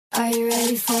Are you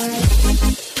ready for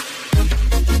it?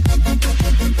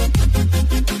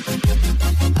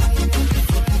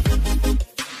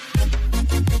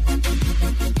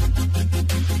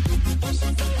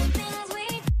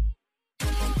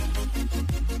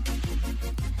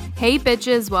 Hey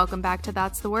bitches, welcome back to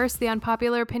That's the Worst, the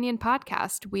Unpopular Opinion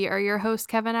Podcast. We are your host,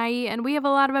 Kevin IE, and we have a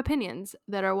lot of opinions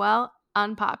that are, well,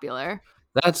 unpopular.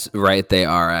 That's right, they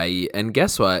are, IE. And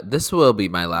guess what? This will be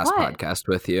my last What? podcast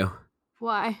with you.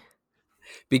 Why?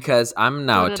 Because I'm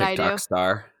now What a did I TikTok do?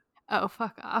 star. Oh,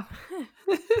 fuck off.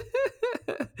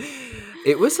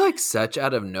 It was like such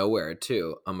out of nowhere,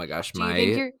 too. Oh my gosh, Do you think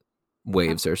my you're...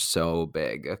 waves are so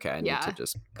big. Okay, I need Yeah. to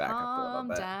just back up a little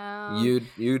bit. Down.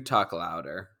 You talk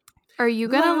louder. Are you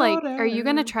gonna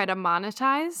Louder. try to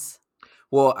monetize?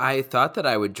 Well, I thought that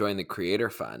I would join the Creator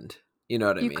Fund. You know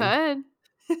what I You mean? could.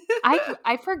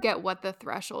 I forget what the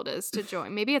threshold is to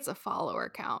join. Maybe it's a follower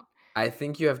count. I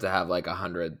think you have to have like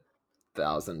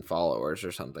 100,000 followers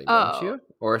or something, don't you?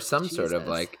 Or some sort of Jesus.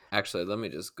 like. Actually, let me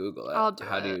just Google it. I'll do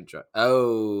How do it. you join?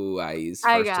 Oh, IE's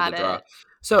I first to got the draw. it.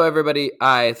 So everybody,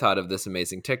 I thought of this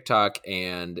amazing TikTok,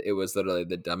 and it was literally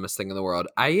the dumbest thing in the world.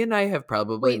 IE and I have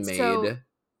probably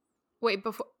Wait,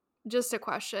 before, just a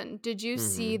question. Did you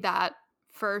see Mhm. that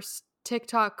first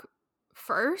TikTok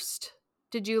first?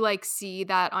 Did you see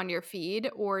that on your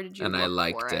feed, or did you And I look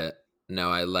liked for it? it.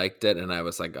 No, I liked it, and I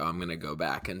was like, oh, I'm gonna go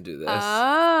back and do this.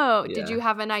 Oh, did Yeah. you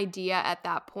have an idea at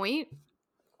that point?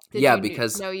 Did Yeah, you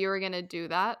because know you were gonna do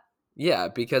that? Yeah,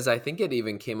 because I think it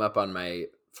even came up on my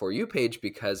For You page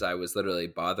because I was literally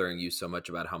bothering you so much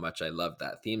about how much I loved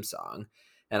that theme song.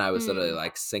 And I was literally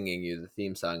like singing you the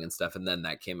theme song and stuff. And then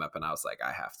that came up and I was like,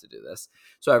 I have to do this.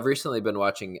 So I've recently been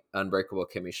watching Unbreakable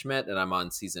Kimmy Schmidt and I'm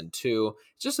on season 2.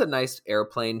 It's just a nice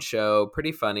airplane show.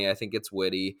 Pretty funny. I think it's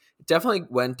witty. It definitely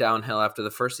went downhill after the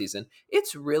first season.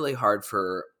 It's really hard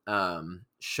for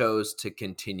shows to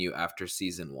continue after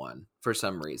season 1 for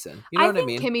some reason. You know what I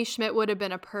mean? Kimmy Schmidt would have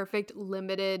been a perfect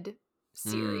limited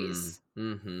series.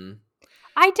 Mm-hmm.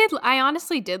 I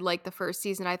honestly did like the first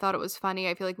season. I thought it was funny.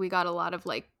 I feel like we got a lot of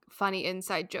funny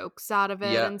inside jokes out of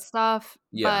it Yeah. and stuff.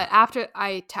 Yeah. But after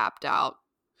I tapped out.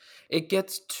 It's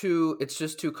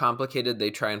just too complicated.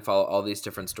 They try and follow all these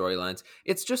different storylines.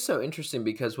 It's just so interesting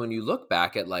because when you look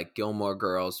back at like Gilmore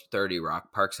Girls, 30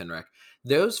 Rock, Parks and Rec,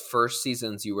 those first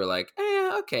seasons you were like,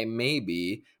 okay,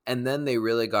 maybe. And then they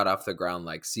really got off the ground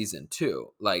like season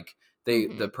 2. Like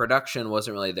the production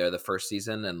wasn't really there the first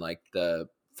season and like the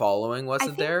following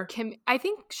wasn't there. I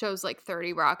think shows like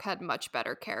 30 Rock had much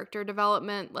better character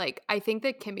development. I think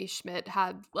that Kimmy Schmidt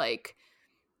had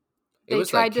they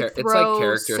tried to throw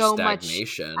character so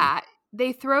stagnation.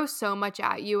 They throw so much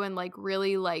at you and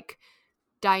really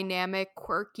dynamic,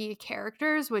 quirky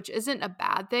characters, which isn't a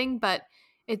bad thing, but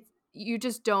you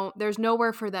just don't, there's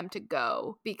nowhere for them to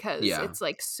go because it's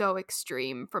so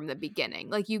extreme from the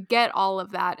beginning. You get all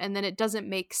of that and then it doesn't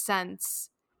make sense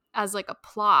as a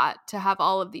plot to have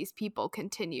all of these people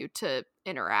continue to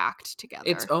interact together.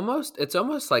 It's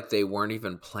almost like they weren't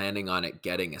even planning on it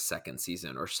getting a second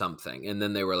season or something, and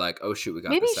then they were like, "Oh shoot, we got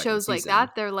maybe the second shows season." like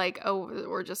that. They're like, "Oh,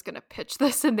 we're just gonna pitch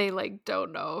this," and they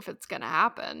don't know if it's gonna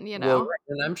happen. You know, well,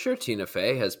 and I'm sure Tina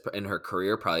Fey has in her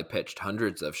career probably pitched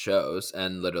hundreds of shows,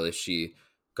 and literally she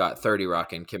got 30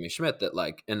 Rock and Kimmy Schmidt that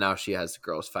and now she has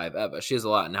Girls 5 Eva. She has a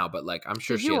lot now, but I'm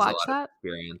sure she has a lot of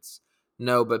experience.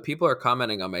 No, but people are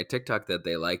commenting on my TikTok that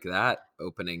they like that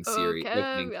opening series. Okay,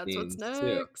 opening that's scenes what's too.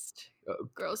 next.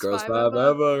 Girls 5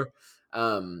 Ever.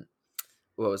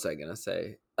 What was I gonna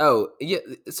say? Oh, yeah.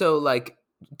 So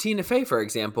Tina Fey, for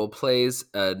example, plays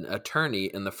an attorney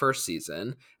in the first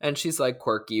season, and she's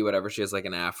quirky, whatever. She has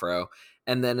an afro,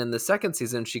 and then in the second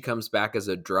season, she comes back as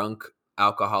a drunk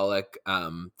alcoholic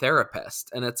therapist,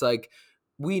 and it's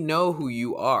we know who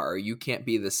you are. You can't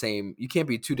be the same. You can't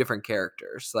be two different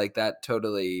characters. That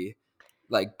totally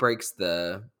breaks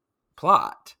the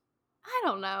plot. I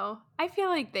don't know. I feel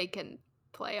like they can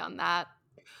play on that.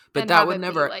 But that would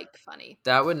never be funny.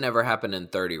 That would never happen in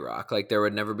 30 Rock. There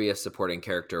would never be a supporting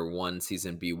character one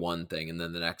season be one thing and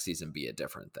then the next season be a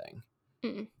different thing.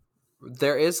 Mm.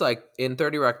 There is in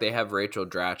 30 Rock they have Rachel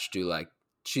Dratch do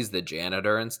she's the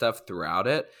janitor and stuff throughout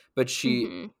it, but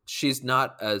she's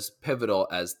not as pivotal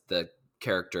as the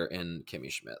character in Kimmy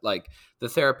Schmidt. The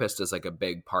therapist is a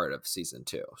big part of season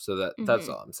 2. So that's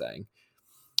all I'm saying.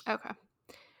 Okay.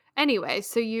 Anyway,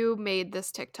 so you made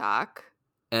this TikTok.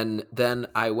 And then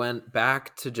I went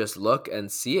back to just look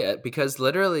and see it because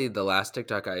literally the last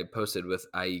TikTok I posted with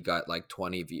IE got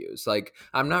 20 views.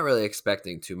 I'm not really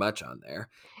expecting too much on there.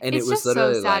 And it's it was just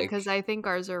literally so sad because I think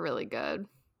ours are really good.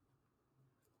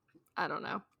 I don't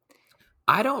know.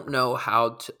 I don't know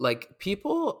how to, like,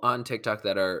 people on TikTok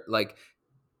that are like,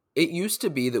 it used to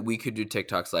be that we could do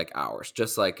TikToks like ours,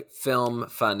 just like film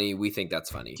funny. We think that's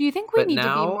funny. Do you think we But need to be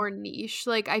now more niche?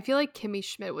 Like, I feel like Kimmy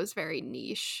Schmidt was very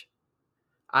niche.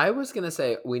 I was going to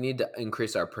say we need to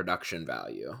increase our production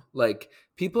value. Like,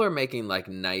 people are making like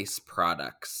nice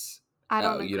products. I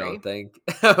Oh, don't you agree. don't think?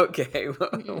 Okay.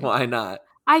 Mm-mm. Why not?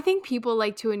 I think people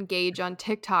like to engage on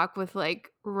TikTok with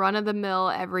like run of the mill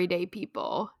everyday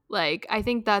people. Like, I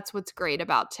think that's what's great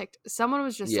about TikTok. Someone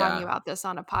was just talking Yeah. about this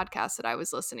on a podcast that I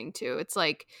was listening to. It's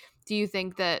like, do you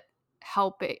think that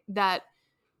that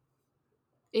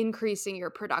increasing your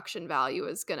production value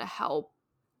is going to help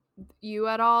you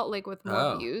at all, like with more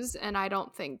Oh. views? And I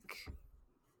don't think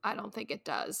it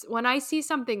does. When I see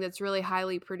something that's really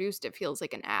highly produced, it feels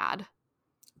like an ad.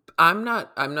 I'm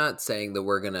not saying that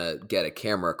we're going to get a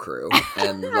camera crew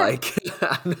and like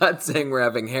I'm not saying we're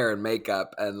having hair and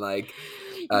makeup and like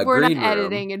a We're not green room.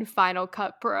 editing in Final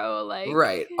Cut Pro, like.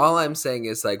 Right. All I'm saying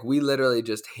is like we literally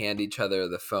just hand each other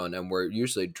the phone and we're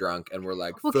usually drunk and we're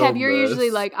like, Well, Kev, film you're usually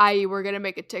this. like, "Aye, we're gonna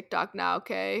make a TikTok now,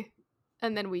 okay?"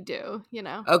 And then we do, you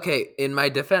know. Okay, in my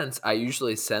defense, I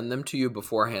usually send them to you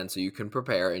beforehand so you can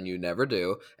prepare and you never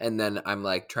do. And then I'm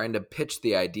like trying to pitch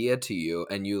the idea to you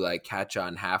and you like catch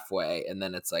on halfway and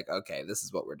then it's like, okay, this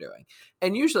is what we're doing.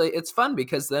 And usually it's fun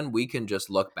because then we can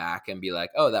just look back and be like,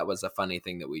 oh, that was a funny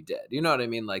thing that we did. You know what I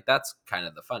mean? Like that's kind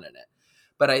of the fun in it.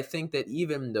 But I think that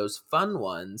even those fun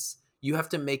ones, you have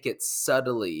to make it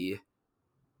subtly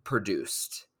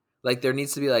produced. Like there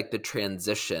needs to be like the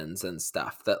transitions and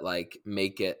stuff that like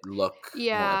make it look more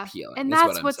Yeah. appealing And is what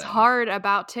that's I'm what's saying. hard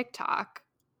about TikTok.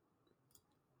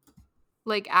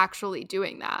 Like actually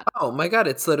doing that Oh my god,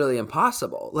 it's literally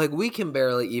impossible. Like we can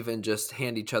barely even just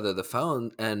hand each other the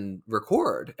phone and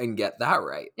record and get that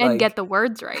right. and get Like the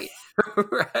words right.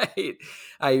 right.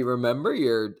 I remember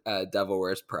your Devil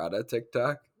Wears Prada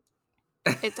TikTok.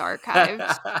 It's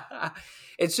archived.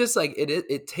 It's just like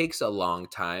it takes a long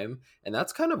time and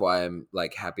that's kind of why I'm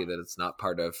like happy that it's not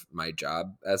part of my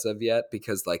job as of yet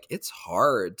because like it's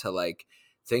hard to like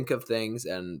think of things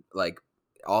and like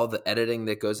all the editing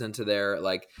that goes into there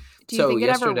like Do you so think it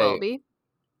ever will yesterday be?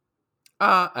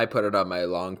 I put it on my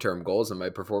long-term goals in my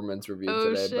performance review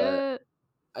Oh today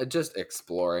but shit. just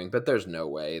exploring but there's no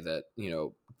way that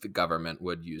the government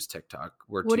would use TikTok.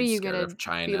 We're What are too you scared gonna of be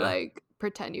China. like?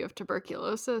 Pretend you have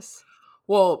tuberculosis?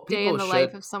 Well, Day in people the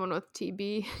life should. of someone with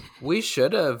TB? We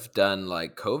should have done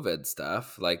like COVID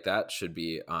stuff. Like that should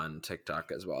be on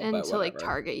TikTok as well, And but to like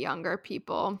whatever. target younger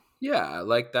people. Yeah,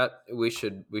 like that we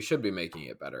should be making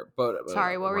it better. But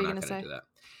Sorry, whatever. what were We're you not gonna going to say? do that.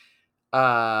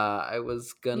 I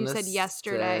was You gonna said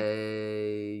yesterday.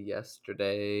 say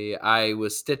yesterday I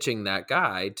was stitching that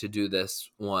guy to do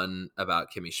this one about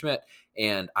Kimmy Schmidt,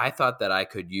 and I thought that I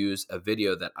could use a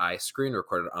video that I screen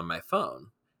recorded on my phone.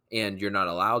 And you're not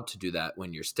allowed to do that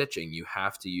when you're stitching. You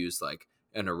have to use like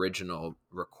an original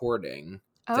recording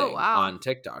Oh, thing wow. on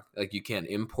TikTok. Like you can't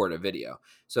import a video.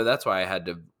 So that's why I had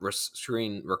to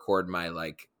screen record my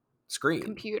like screen.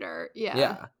 Computer. Yeah.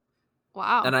 Yeah.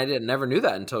 Wow. And I didn't never knew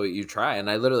that until you try. And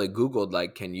I literally Googled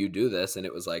like, can you do this? And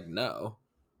it was like, no.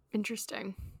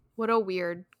 Interesting. What a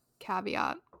weird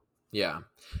caveat. Yeah.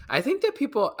 I think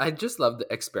that I just love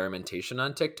the experimentation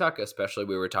on TikTok, especially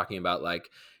we were talking about like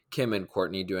Kim and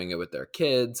Courtney doing it with their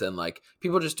kids and like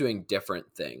people just doing different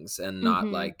things and not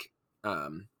Mm-hmm. like,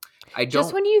 I don't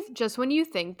Just when you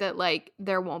think that like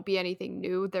there won't be anything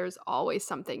new, there's always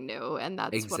something new, and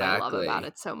that's what I love about exactly.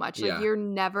 it so much. Like Yeah. you're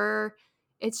never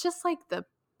it's just like the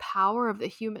power of the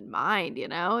human mind, you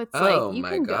know? It's like Oh you my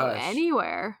can go gosh.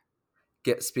 anywhere.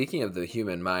 Speaking of the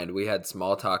human mind, we had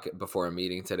small talk before a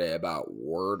meeting today about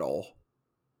Wordle.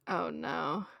 Oh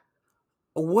no.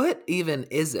 What even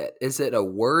is it? Is it a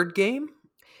word game?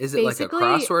 Is it like a Basically,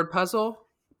 crossword puzzle?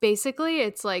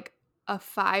 it's like a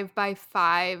 5 by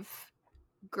 5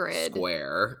 grid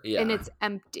Square. and Yeah. it's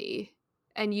empty,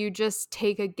 and you just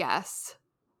take a guess.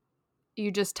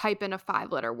 You just type in a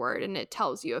 5-letter word and it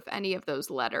tells you if any of those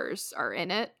letters are in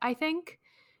it, I think.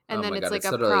 And Oh then my it's god, like it's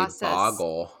a literally process.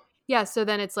 Boggle. Yeah, so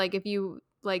then it's like if you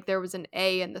like there was an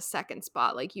A in the second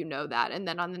spot, like you know that, and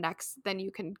then on the next then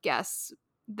you can guess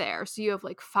there. So you have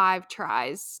like 5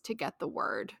 tries to get the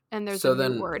word, and there's a So new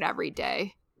then, word every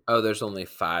day. oh, there's only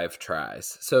 5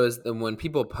 tries. So when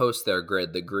people post their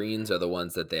grid, the greens are the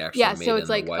ones that they actually Yeah, so made, it's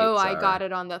and the like, "Oh, whites I got are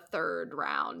it on the 3rd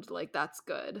round." Like that's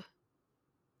good.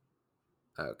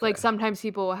 Like okay. sometimes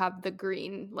people will have the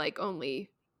green like only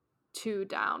 2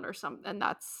 down or something, and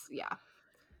that's yeah.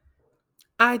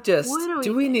 I just What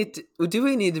do we need to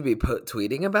be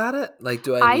tweeting about it? Like,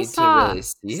 do I I need to saw really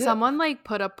see it? someone like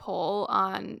put a poll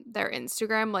on their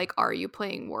Instagram, like, are you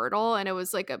playing Wordle? And it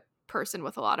was like a person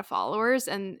with a lot of followers,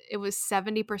 and it was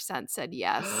 70% said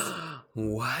yes.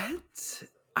 What?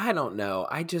 I don't know.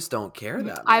 I just don't care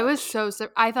that I was much.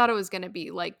 I thought it was gonna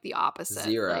be like the opposite.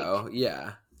 Zero. Like,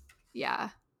 Yeah. yeah.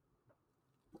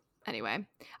 Anyway,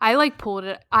 I like pulled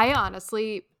it. I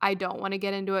honestly, I don't want to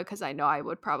get into it because I know I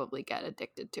would probably get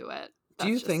addicted to it. Do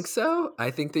you think so?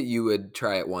 I think that you would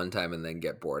try it one time and then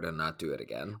get bored and not do it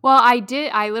again. Well, I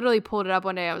did. I literally pulled it up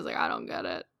one day. I was like, I don't get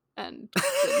it, and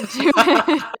didn't do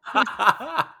it.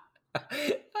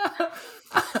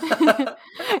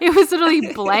 It was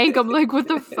literally blank. I'm like, what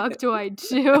the fuck do I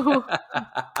do?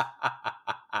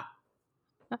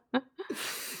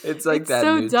 It's like that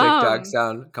so new dumb. TikTok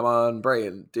sound. Come on,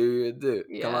 brain. Do it.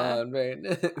 Come Yeah. on, brain.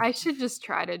 I should just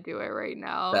try to do it right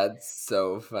now. That's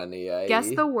so funny. Guess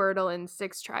the Wordle in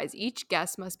 6 tries. Each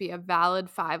guess must be a valid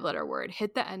 5-letter word.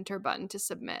 Hit the enter button to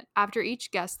submit. After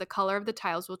each guess, the color of the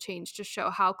tiles will change to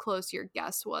show how close your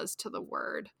guess was to the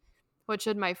word. What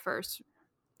should my first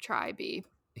try be?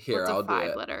 Here, What's I'll a do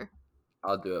it. 5-letter?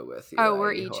 I'll do it with you. Oh,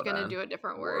 we're Ivy. each Hold going to on. do a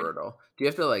different word. Wordle. Do you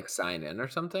have to like sign in or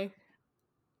something?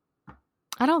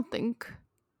 I don't think.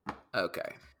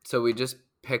 Okay. So we just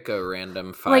pick a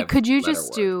random 5. Like, could you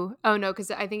just word. do? Oh no,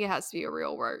 because I think it has to be a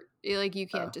real word. Like, you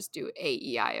can't just do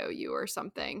A-E-I-O-U or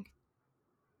something.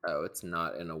 Oh, it's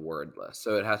not in a word list,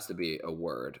 so it has to be a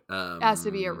word. It has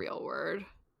to be a real word.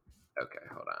 Okay,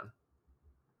 hold on.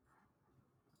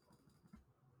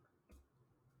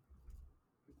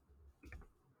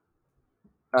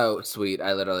 Oh, sweet!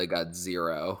 I literally got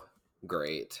 0.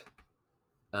 Great.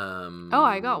 Oh,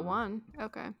 I got 1.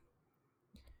 Okay.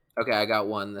 Okay, I got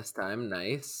 1 this time.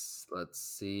 Nice. Let's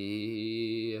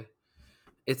see.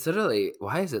 It's literally,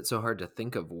 why is it so hard to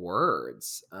think of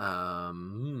words? Oh,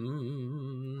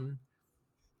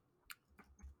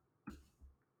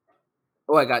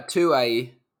 I got 2.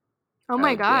 Oh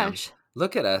my gosh. Damn.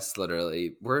 Look at us,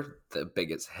 literally. We're the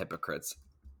biggest hypocrites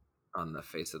on the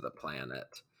face of the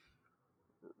planet.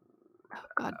 Oh,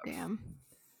 God damn.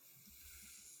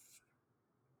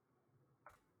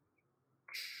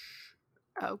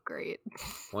 Oh, great.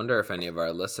 Wonder if any of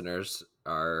our listeners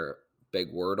are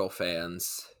big Wordle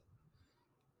fans.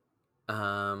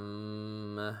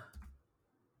 Oh,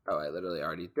 I literally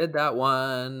already did that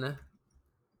one.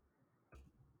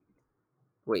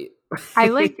 Wait. I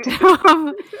like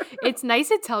it's nice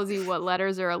it tells you what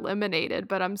letters are eliminated,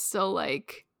 but I'm still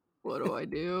like, what do I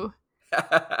do?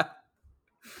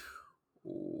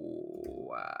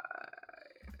 Wow.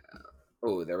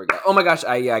 Oh, there we go. Oh my gosh,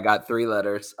 I got 3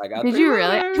 letters. I got. Did 3 you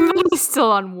letters. really? I'm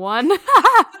still on 1.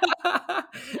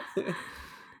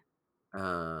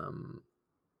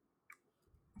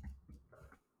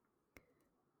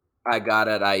 I got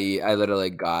it. I literally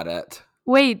got it.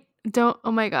 Wait, don't.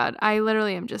 Oh my God. I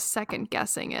literally am just second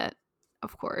guessing it.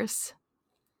 Of course.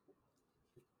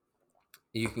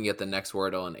 You can get the next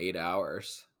Wordle in 8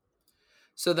 hours.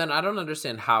 So then I don't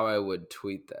understand how I would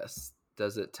tweet this.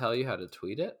 Does it tell you how to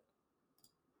tweet it?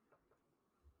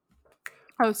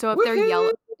 Oh, so if they're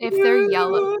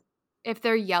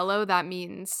yellow, that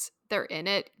means they're in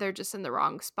it. They're just in the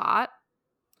wrong spot.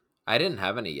 I didn't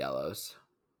have any yellows.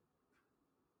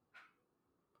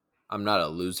 I'm not a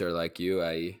loser like you.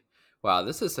 Wow,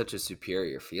 this is such a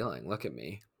superior feeling. Look at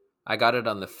me. I got it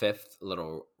on the 5th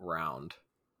little round.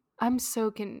 I'm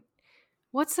so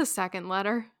What's the second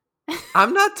letter?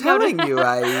 I'm not telling you,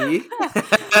 IE.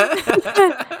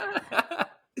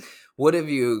 What have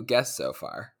you guessed so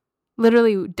far?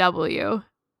 Literally W.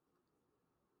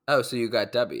 Oh, so you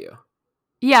got W.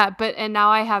 Yeah, and now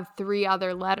I have 3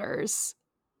 other letters.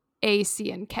 A,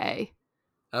 C, and K.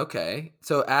 Okay.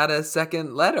 So add a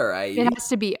second letter, IE. It has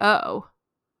to be O.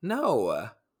 No.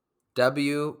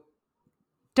 W.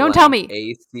 Don't tell me.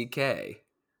 A-C-K.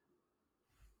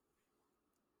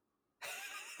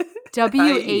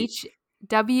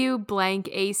 W blank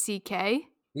A-C-K?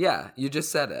 Yeah, you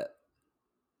just said it.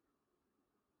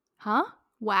 Huh?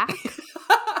 Whack?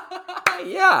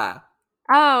 Yeah.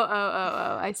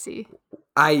 Oh, I see.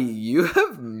 You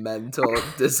have mental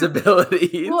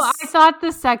disabilities. Well, I thought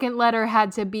the second letter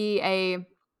had to be a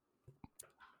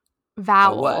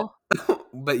vowel. What?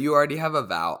 But you already have a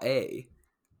vowel A.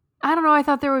 I don't know. I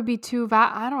thought there would be 2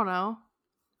 I don't know.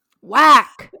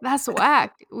 Whack. That's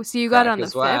whack. So you got it on the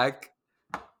 5th? Whack.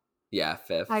 Yeah,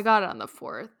 5th. I got it on the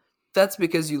 4th. That's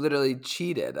because you literally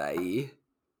cheated, IE.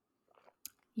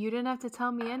 You didn't have to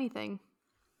tell me anything.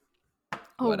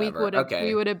 Oh, we Whatever.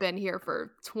 Okay. would have been here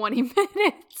for 20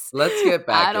 minutes. Let's get I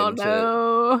back don't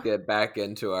know.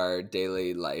 into our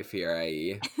daily life here,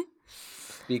 IE.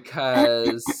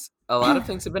 Because a lot of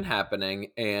things have been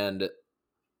happening, and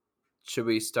should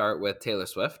we start with Taylor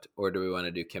Swift, or do we want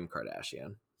to do Kim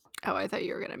Kardashian? Oh, I thought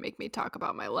you were going to make me talk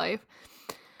about my life.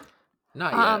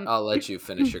 Not yet. I'll let you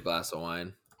finish your glass of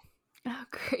wine. Oh,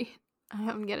 great.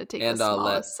 I'm going to take And the I'll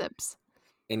smallest sips.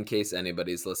 In case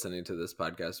anybody's listening to this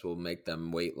podcast, we'll make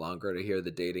them wait longer to hear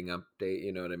the dating update.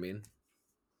 You know what I mean?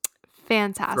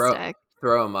 Fantastic.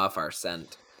 Throw them off our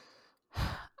scent.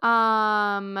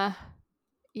 Yeah,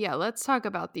 let's talk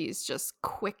about these just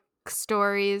quick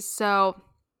stories. So,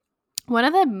 one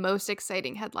of the most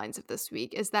exciting headlines of this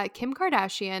week is that Kim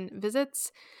Kardashian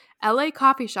visits LA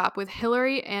coffee shop with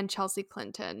Hillary and Chelsea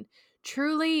Clinton.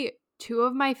 Truly, two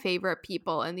of my favorite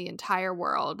people in the entire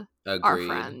world Agreed. are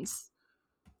friends.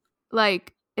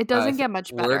 Like, it doesn't get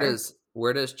much better.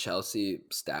 Where does Chelsea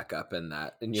stack up in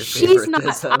that? In your She's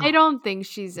favoritism? not. I don't think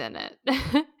she's in it.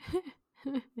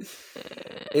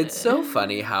 It's so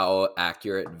funny how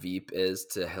accurate Veep is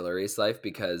to Hillary's life,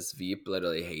 because Veep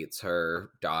literally hates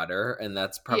her daughter, and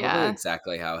that's probably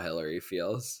exactly how Hillary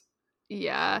feels.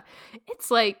 Yeah.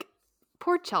 It's like,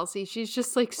 poor Chelsea. She's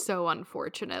just like so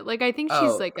unfortunate. Like, I think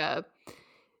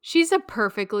she's a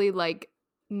perfectly like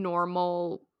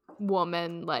normal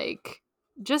woman, like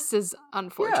just as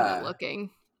unfortunate looking.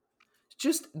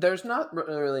 Just there's not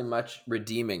really much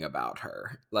redeeming about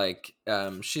her. Like,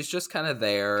 she's just kind of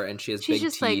there, and she has big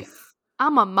teeth. Like,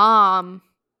 I'm a mom.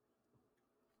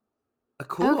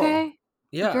 Cool. Okay.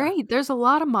 Yeah. Great. There's a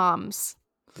lot of moms.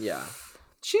 Yeah.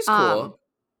 She's cool.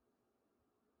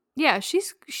 Yeah,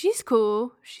 she's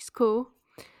cool. She's cool.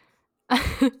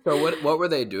 So what were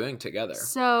they doing together?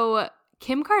 So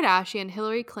Kim Kardashian,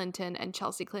 Hillary Clinton, and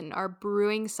Chelsea Clinton are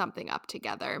brewing something up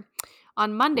together.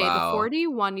 On Monday, the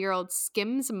 41-year-old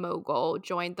Skims mogul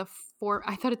joined the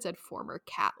I thought it said former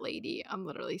cat lady.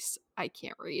 I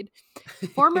can't read.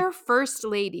 Former first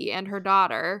lady and her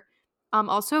daughter.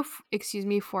 Also,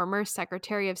 former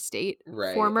Secretary of State.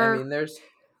 Right.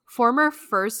 Former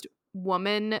first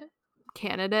woman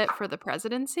candidate for the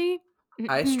presidency.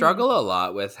 I struggle a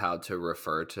lot with how to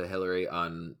refer to Hillary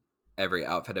on every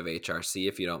outfit of HRC.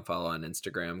 If you don't follow on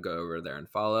Instagram, go over there and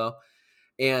follow.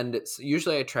 And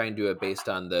usually I try and do it based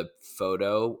on the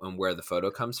photo and where the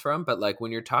photo comes from. But like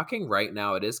when you're talking right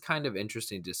now, it is kind of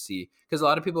interesting to see, because a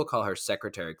lot of people call her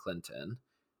Secretary Clinton.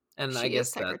 And I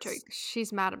guess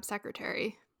she's Madam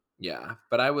Secretary. Yeah.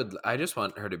 But I just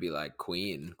want her to be like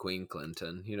Queen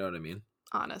Clinton. You know what I mean?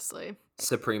 Honestly.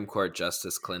 Supreme Court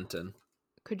Justice Clinton.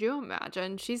 Could you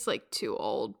imagine? She's like too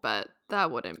old, but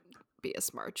that wouldn't be a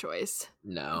smart choice.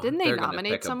 No. Didn't they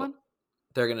nominate someone?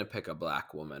 They're going to pick a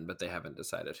black woman, but they haven't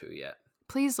decided who yet.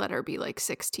 Please let her be like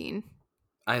 16.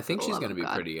 I think she's going to be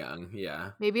pretty young.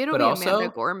 Yeah. Maybe it'll be Amanda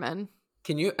Gorman.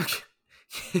 Can you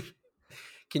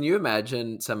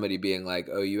imagine somebody being like,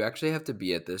 "Oh, you actually have to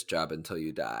be at this job until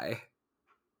you die,"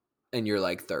 and you're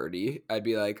like 30? I'd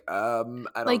be like, I don't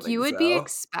like think you would so. be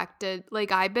expected.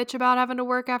 Like I bitch about having to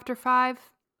work after 5.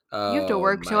 You have to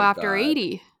work till after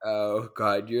 80. Oh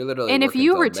God, you're literally. And if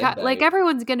you retire, like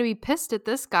everyone's going to be pissed at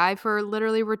this guy for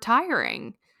literally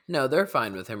retiring. No, they're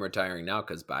fine with him retiring now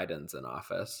because Biden's in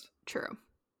office. True.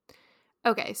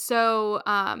 Okay, so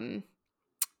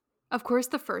of course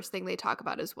the first thing they talk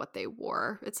about is what they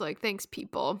wore. It's like, thanks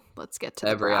people. Let's get to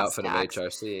every the outfit stacks. of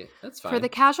HRC. That's fine For the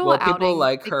casual outing. People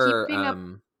like her.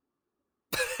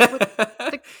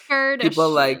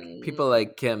 People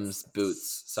like Kim's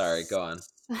boots. Sorry, go on.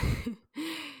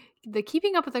 The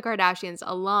Keeping Up with the Kardashians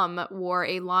alum wore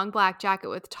a long black jacket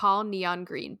with tall neon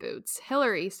green boots.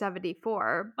 Hillary,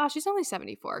 74. Oh, she's only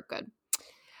 74. Good.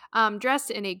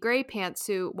 Dressed in a gray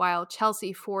pantsuit, while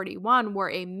Chelsea, 41, wore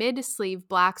a mid-sleeve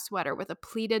black sweater with a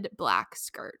pleated black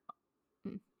skirt.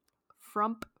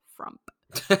 Frump.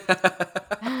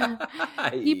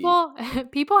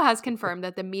 People has confirmed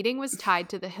that the meeting was tied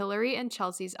to the Hillary and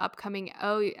Chelsea's upcoming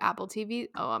Apple TV.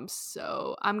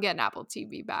 I'm getting Apple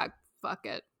TV back. Fuck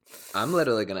it. I'm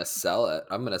literally gonna sell it.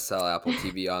 I'm gonna sell Apple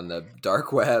TV on the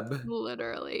dark web.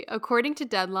 Literally. According to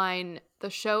Deadline, the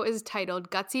show is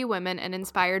titled Gutsy Women and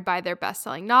inspired by their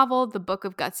best-selling novel, The Book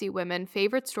of Gutsy Women,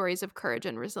 Favorite Stories of Courage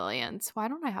and Resilience. Why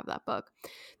don't I have that book?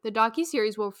 The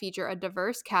docuseries will feature a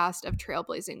diverse cast of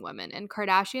trailblazing women, and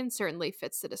Kardashian certainly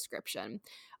fits the description.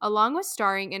 Along with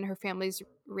starring in her family's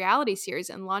reality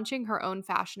series and launching her own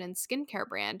fashion and skincare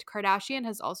brand, Kardashian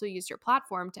has also used her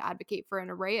platform to advocate for an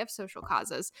array of social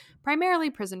causes, primarily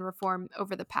prison reform,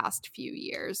 over the past few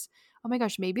years. Oh my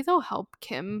gosh, maybe they'll help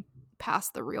Kim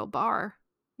pass the real bar.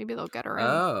 Maybe they'll get her in.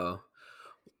 Oh.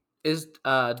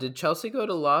 Did Chelsea go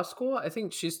to law school? I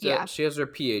think Yeah. she has her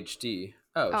PhD.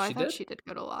 Oh, Oh, I she thought did? she did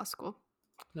go to law school.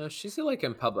 No, she's like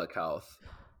in public health.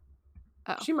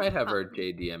 Oh. She might have her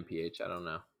JD/MPH. I don't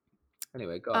know.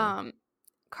 Anyway, go on.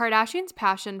 Kardashian's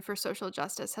passion for social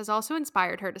justice has also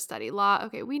inspired her to study law.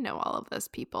 Okay, we know all of this,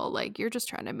 people. Like, you're just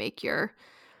trying to make your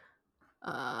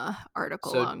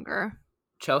article So longer.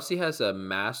 Chelsea has a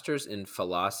master's in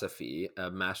philosophy,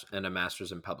 and a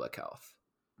master's in public health.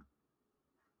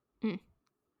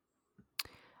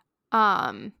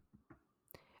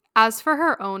 As for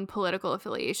her own political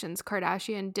affiliations,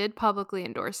 Kardashian did publicly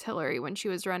endorse Hillary when she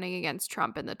was running against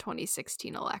Trump in the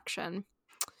 2016 election.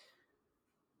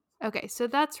 Okay, so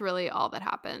that's really all that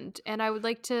happened, and I would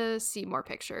like to see more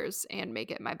pictures and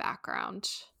make it my background.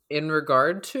 In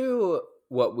regard to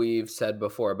what we've said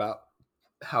before about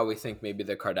how we think maybe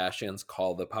the Kardashians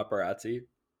call the paparazzi,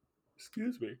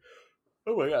 excuse me.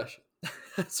 Oh my gosh.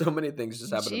 So many things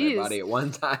just happened to my body at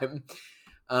one time.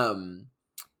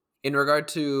 In regard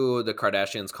to the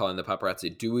Kardashians calling the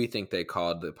paparazzi, do we think they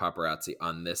called the paparazzi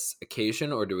on this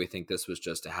occasion, or do we think this was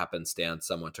just a happenstance?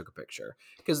 Someone took a picture?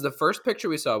 Because the first picture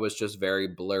we saw was just very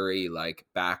blurry, like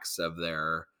backs of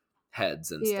their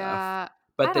heads and stuff.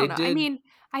 But I don't know. did. I mean,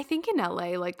 I think in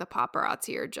LA, like the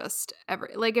paparazzi are just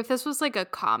like if this was like a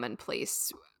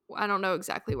commonplace. I don't know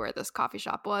exactly where this coffee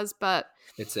shop was, but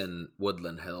it's in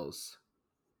Woodland Hills.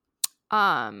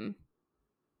 Yeah,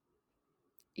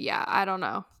 I don't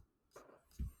know.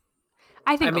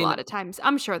 I think a lot of times,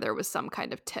 I'm sure there was some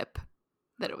kind of tip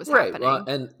that it was happening. Well,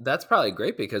 and that's probably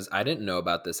great because I didn't know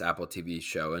about this Apple TV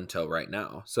show until right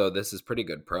now. So this is pretty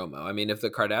good promo. I mean, if the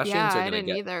Kardashians are going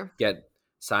to get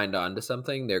signed on to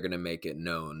something, they're going to make it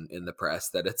known in the press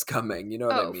that it's coming. You know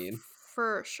what I mean?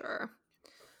 For sure.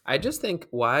 I just think,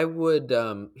 why would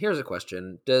here's a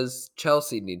question: does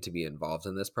Chelsea need to be involved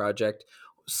in this project?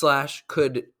 /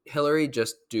 could Hillary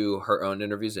just do her own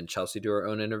interviews and Chelsea do her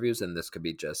own interviews, and this could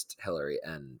be just Hillary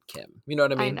and Kim? You know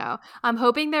what I mean? I know. I'm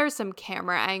hoping there's some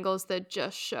camera angles that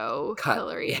just show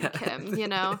Hillary and Kim, you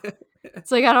know?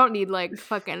 It's like, I don't need like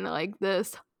fucking like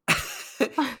this.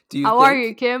 How are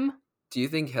you, Kim? Do you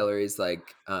think Hillary's like,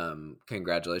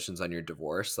 congratulations on your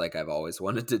divorce? Like, I've always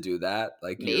wanted to do that.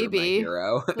 Like, maybe. You're my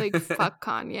hero. Like, fuck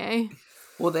Kanye.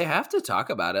 Well, they have to talk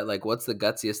about it. Like, what's the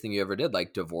gutsiest thing you ever did?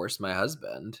 Like, divorce my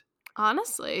husband.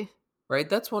 Honestly. Right?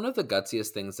 That's one of the gutsiest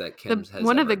things that Kim has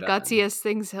One ever of the done. gutsiest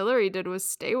things Hillary did was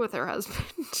stay with her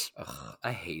husband. Ugh,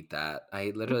 I hate that.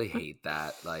 I literally hate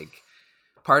that. Like,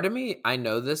 part of me, I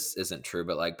know this isn't true,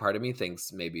 but like part of me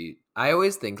thinks maybe, I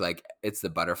always think like it's the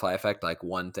butterfly effect. Like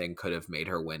one thing could have made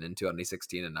her win in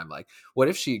 2016. And I'm like, what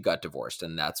if she got divorced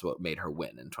and that's what made her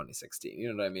win in 2016? You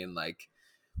know what I mean? Like,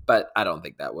 but I don't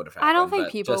think that would have happened. I don't think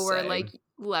people were like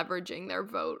leveraging their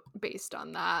vote based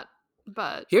on that.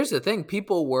 But here's the thing.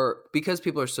 People were, because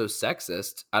people are so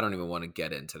sexist, I don't even want to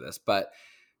get into this, but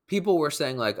people were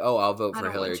saying like, oh, I'll vote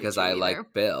for Hillary because I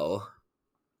like Bill.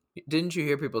 Didn't you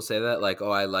hear people say that? Like,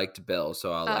 oh, I liked Bill,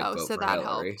 so I'll like vote for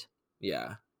Hillary. Helped.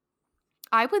 Yeah.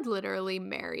 I would literally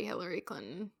marry Hillary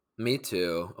Clinton. Me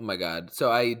too. Oh my God.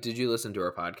 So did you listen to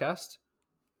her podcast?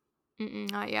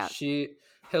 Not yet.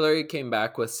 Hillary came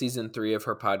back with season 3 of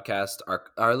her podcast.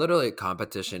 Our literally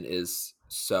competition is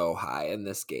so high in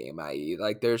this game. I.e.,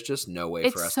 like, there's just no way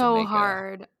for us to make it. It's so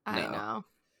hard. I know.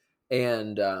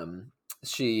 And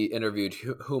she interviewed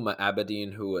Huma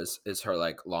Abedin, who is her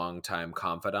like longtime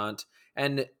confidant.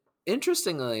 And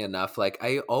interestingly enough, like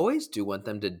I always do want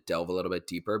them to delve a little bit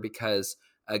deeper because,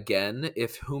 again,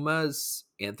 if Huma's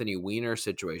Anthony Weiner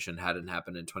situation hadn't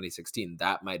happened in 2016,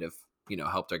 that might have,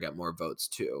 helped her get more votes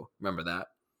too. Remember that?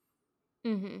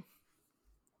 Mm-hmm.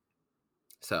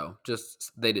 So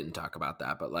just, they didn't talk about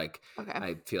that, but like, okay.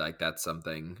 I feel like that's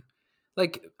something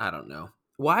like, I don't know.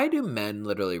 Why do men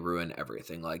literally ruin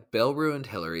everything? Like Bill ruined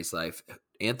Hillary's life.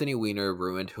 Anthony Weiner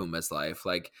ruined Huma's life.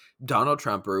 Like Donald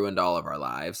Trump ruined all of our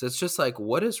lives. It's just like,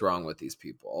 what is wrong with these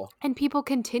people? And people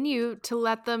continue to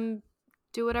let them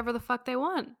do whatever the fuck they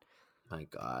want. My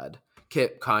God.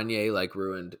 Kanye like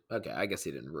ruined. Okay, I guess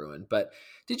he didn't ruin. But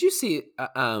did you see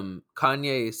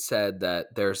Kanye said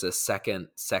that there's a second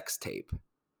sex tape?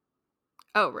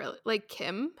 Oh, really? Like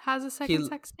Kim has a second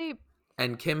sex tape?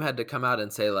 And Kim had to come out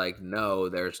and say, like, no,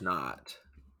 there's not.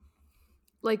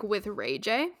 Like with Ray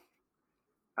J?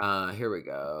 Here we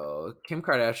go. Kim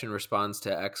Kardashian responds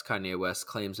to ex-Kanye West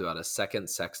claims about a second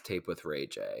sex tape with Ray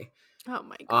J. Oh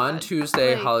my God. On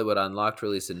Tuesday, Hollywood Unlocked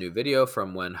released a new video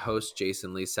from when host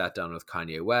Jason Lee sat down with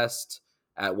Kanye West.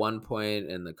 At one point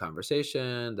in the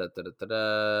conversation,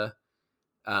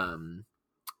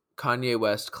 Kanye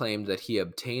West claimed that he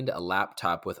obtained a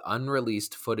laptop with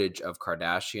unreleased footage of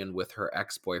Kardashian with her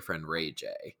ex-boyfriend Ray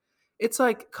J. It's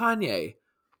like, Kanye,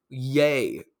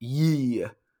 yay, yee,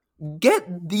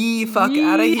 get the fuck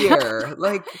out of here.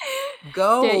 Like, Get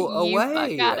go you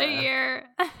fuck out of away. here.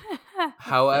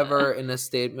 However, in a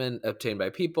statement obtained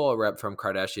by People, a rep from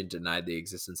Kardashian denied the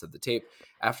existence of the tape.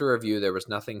 After review, there was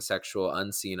nothing sexual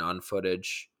unseen on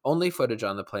footage, only footage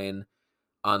on the plane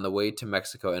on the way to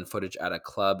Mexico and footage at a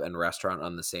club and restaurant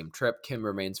on the same trip. Kim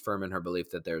remains firm in her belief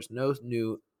that there's no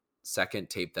new second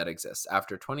tape that exists.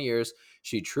 After 20 years,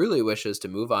 she truly wishes to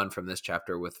move on from this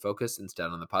chapter with focus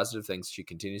instead on the positive things she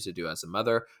continues to do as a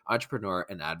mother, entrepreneur,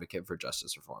 and advocate for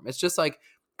justice reform. It's just like,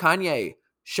 Kanye,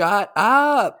 shut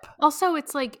up. Also,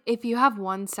 it's like, if you have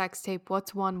one sex tape,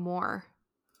 what's one more?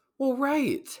 Well,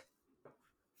 right.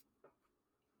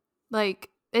 Like,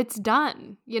 it's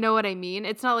done. You know what I mean?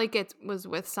 It's not like it was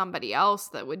with somebody else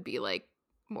that would be like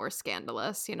more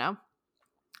scandalous, you know?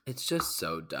 It's just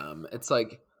so dumb. It's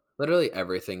like, literally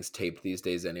everything's taped these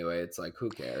days anyway. It's like, who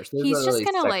cares? There's He's just literally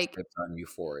gonna sex like, tapes on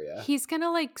Euphoria. he's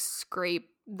gonna like scrape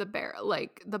the barrel,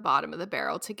 like the bottom of the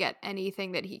barrel, to get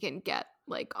anything that he can get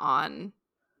like on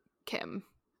Kim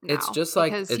now, It's just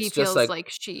like, because he feels like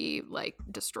she like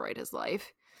destroyed his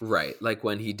life. right, like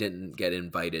when he didn't get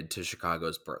invited to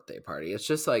Chicago's birthday party. It's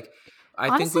just like, I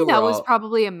Honestly, think we were that all, was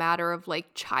probably a matter of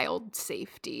like child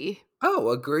safety. oh,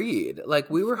 agreed. Like,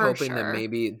 we were For hoping that sure.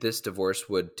 maybe this divorce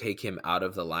would take him out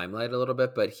of the limelight a little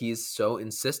bit, but he's so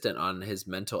insistent on his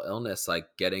mental illness, like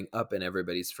getting up in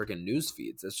everybody's freaking news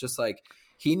feeds. It's just like,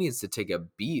 he needs to take a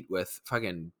beat with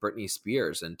fucking Britney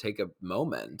Spears and take a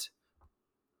moment.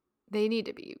 They need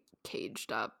to be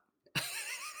caged up.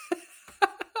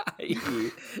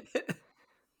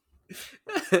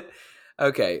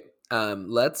 Okay,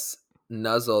 let's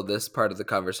nuzzle this part of the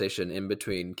conversation in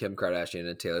between Kim Kardashian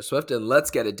and Taylor Swift, and let's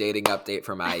get a dating update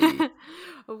from IE.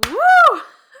 Woo!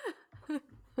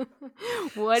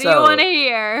 What do you want to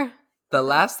hear? The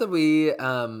last that we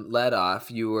led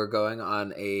off, you were going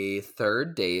on a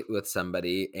third date with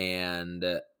somebody, and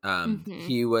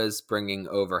he was bringing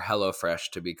over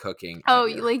HelloFresh to be cooking. Oh,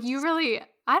 like you really...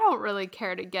 I don't really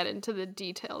care to get into the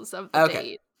details of the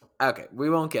date. Okay, we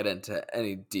won't get into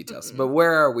any details, but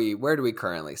where are we? Where do we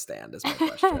currently stand is my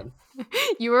question.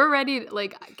 You were ready to,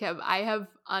 like, Kev, I have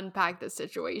unpacked this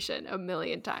situation a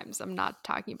million times. I'm not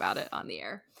talking about it on the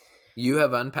air. You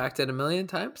have unpacked it a million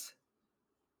times?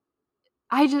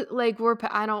 I just, like,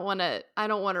 I don't want to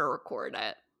record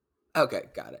it. Okay,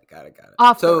 got it.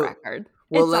 Off the record.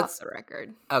 Well, off the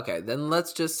record. Okay, then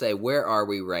let's just say, where are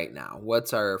we right now?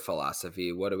 What's our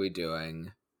philosophy? What are we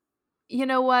doing? You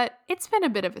know what? It's been a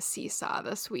bit of a seesaw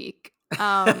this week.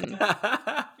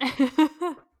 But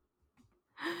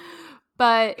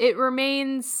it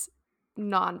remains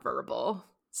nonverbal.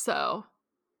 So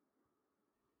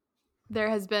there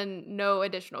has been no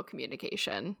additional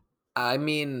communication. I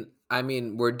mean,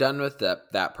 we're done with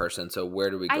that person. So where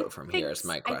do we go from here is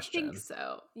my question. I think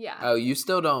so. Yeah. Oh, you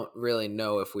still don't really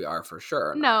know if we are for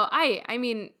sure. No, I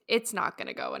mean, it's not going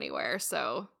to go anywhere.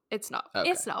 So it's not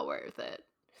worth it.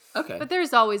 Okay. But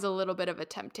there's always a little bit of a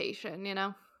temptation, you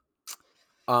know?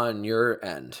 On your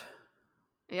end.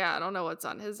 Yeah, I don't know what's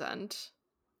on his end.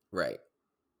 Right.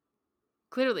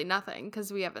 Clearly nothing,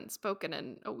 because we haven't spoken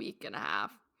in a week and a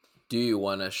half. Do you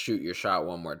want to shoot your shot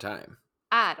one more time?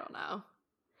 I don't know.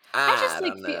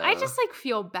 I just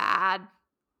feel bad.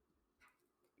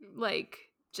 Like,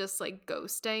 just like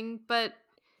ghosting, but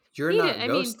you're not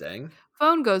ghosting. Mean,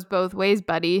 phone goes both ways,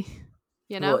 buddy.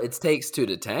 You know? Well, it takes two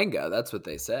to tango. That's what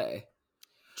they say.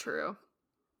 True.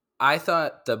 I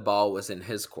thought the ball was in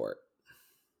his court.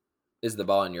 Is the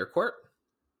ball in your court?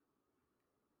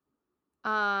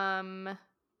 I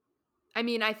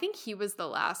mean, I think he was the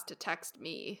last to text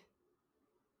me.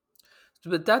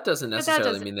 But that doesn't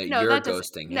necessarily mean that you're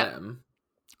ghosting him.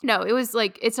 No, it was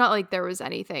like, it's not like there was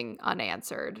anything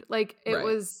unanswered. Like, it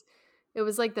was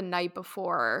like the night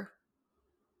before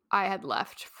I had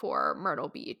left for Myrtle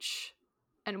Beach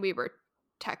and we were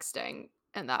texting,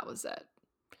 and that was it.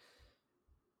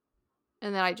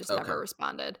 And then I just never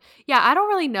responded. Yeah, I don't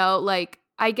really know. Like,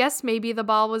 I guess maybe the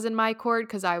ball was in my court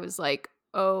because I was like,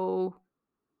 oh,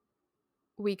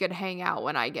 we could hang out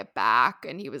when I get back.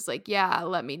 And he was like, yeah,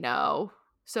 let me know.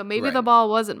 So maybe the ball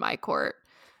was in my court.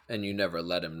 And you never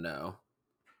let him know.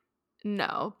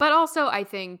 No. But also, I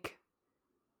think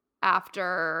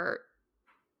after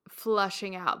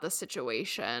flushing out the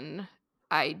situation,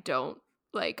 I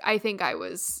think I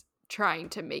was trying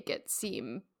to make it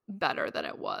seem better than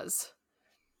it was.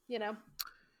 You know?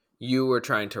 You were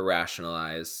trying to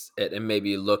rationalize it and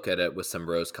maybe look at it with some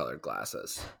rose-colored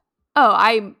glasses. Oh,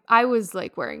 I was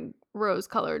like wearing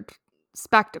rose-colored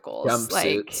spectacles.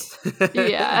 Jumpsuits. Like,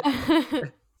 yeah.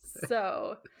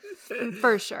 So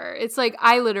for sure. It's like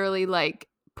I literally like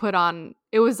put on,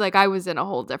 it was like I was in a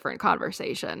whole different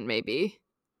conversation maybe.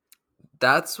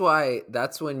 That's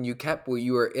when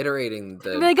you were iterating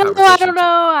the Like, oh, conversation.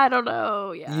 I don't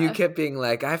know. Yeah. You kept being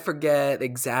like, I forget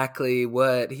exactly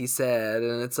what he said.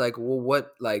 And it's like, well,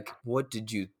 what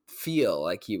did you feel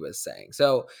like he was saying?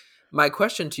 So my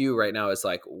question to you right now is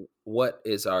like, what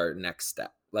is our next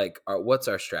step? Like, what's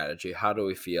our strategy? How do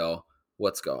we feel?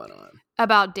 What's going on?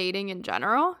 About dating in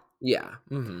general? Yeah.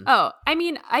 Mm-hmm. Oh, I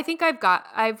mean, I think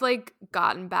I've like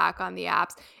gotten back on the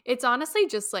apps. It's honestly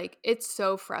just like, it's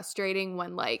so frustrating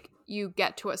when like you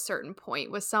get to a certain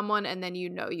point with someone and then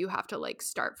you have to like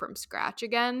start from scratch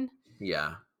again.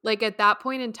 Yeah. Like at that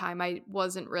point in time, I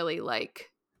wasn't really like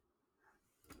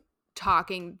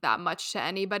talking that much to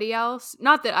anybody else.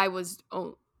 Not that I was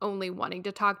only wanting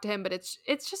to talk to him, but it's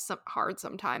just hard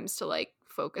sometimes to like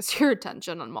focus your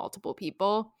attention on multiple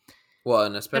people. Well,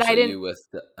 and But I especially didn't. you with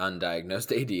the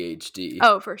undiagnosed ADHD.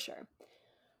 Oh, for sure.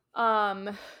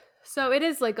 So it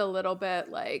is like a little bit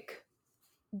like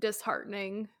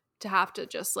disheartening to have to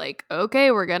just like, okay,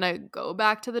 we're gonna go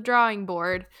back to the drawing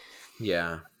board.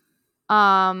 Yeah.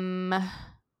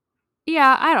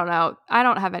 Yeah, I don't know. I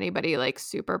don't have anybody like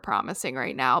super promising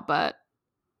right now, but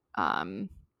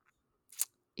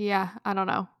yeah, I don't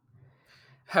know.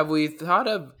 Have we thought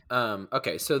of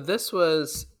okay, so this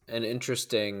was an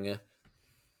interesting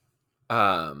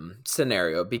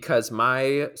scenario because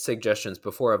my suggestions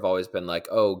before have always been like,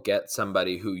 oh, get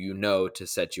somebody who you know to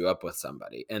set you up with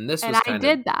somebody. And this was I kind of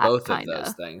did that, both of kinda.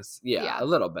 those things. Yeah, Yeah. a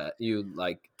little bit. You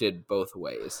like did both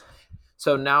ways.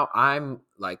 So now I'm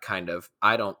like kind of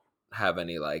I don't have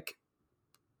any like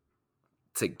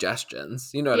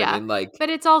suggestions. You know what I Yeah. mean? Like But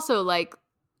it's also like,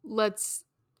 let's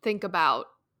think about,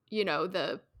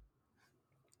 the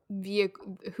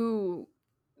vehicle, who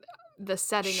the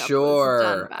setting up was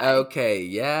done sure. by. Okay,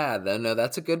 yeah. No,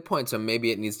 that's a good point. So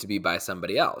maybe it needs to be by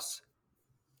somebody else.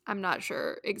 I'm not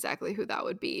sure exactly who that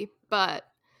would be, but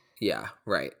Yeah,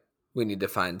 right. We need to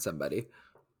find somebody.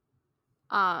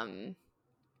 but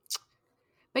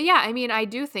yeah, I mean, I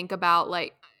do think about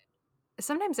like,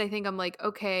 sometimes I think I'm like,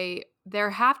 okay, there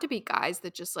have to be guys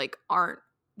that just like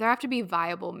there have to be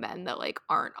viable men that like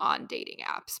aren't on dating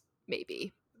apps,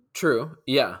 maybe. True.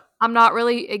 Yeah. I'm not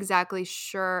really exactly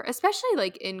sure, especially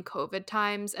like in COVID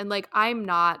times. And like, I'm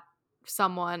not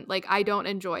someone like, I don't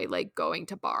enjoy like going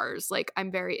to bars. Like,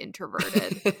 I'm very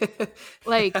introverted.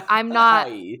 Like, I'm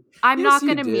not Yes, you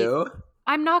gonna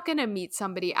do. meet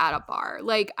somebody at a bar.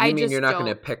 Like, You I mean you're just not going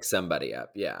to don't. pick somebody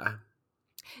up? Yeah.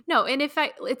 No, and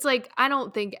it's like, I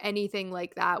don't think anything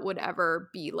like that would ever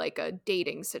be like a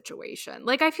dating situation.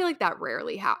 Like, I feel like that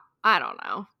rarely I don't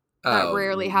know. That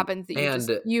rarely Oh, happens that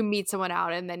and you meet someone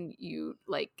out and then you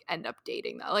like end up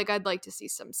dating them. Like, I'd like to see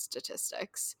some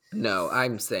statistics. no,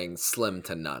 I'm saying slim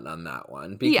to none on that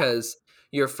one Yeah. because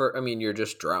you're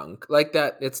just drunk. Like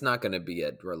that, it's not going to be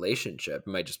a relationship. It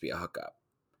might just be a hookup.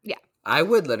 Yeah. I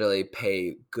would literally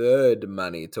pay good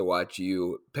money to watch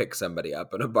you pick somebody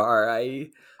up in a bar. I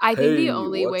think the Hey,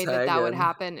 only way what's that would hanging?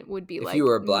 happen would be If like you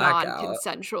were blackout.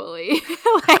 non-consensually.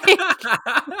 Like,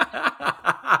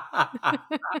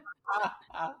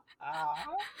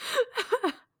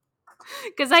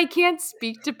 because I can't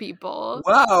speak to people.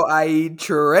 Wow,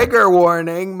 trigger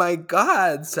warning. My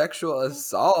God, sexual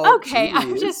assault. Okay,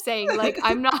 I'm Jeez. just saying, like,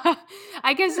 I'm not.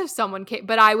 I guess if someone came,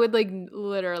 but I would like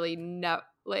literally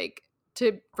like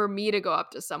for me to go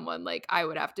up to someone, like, I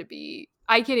would have to be.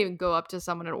 I can't even go up to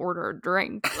someone and order a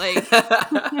drink. Like,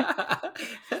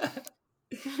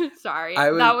 sorry,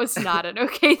 that was not an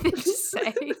okay thing to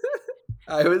say.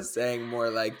 I was saying more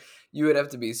like you would have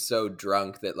to be so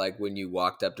drunk that like when you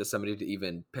walked up to somebody to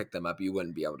even pick them up, you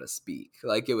wouldn't be able to speak.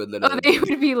 Like it would literally They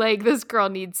would be like, "This girl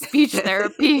needs speech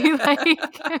therapy." Like,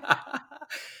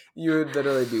 you would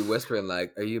literally be whispering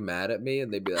like, "Are you mad at me?"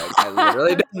 And they'd be like, "I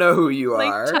literally don't know who you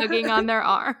like are." tugging on their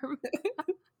arm.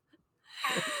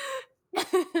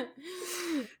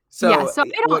 So yeah, so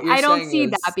I don't see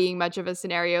is, that being much of a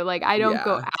scenario. Like, I don't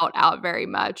go out very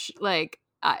much. Like,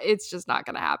 it's just not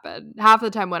gonna happen. Half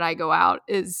the time when I go out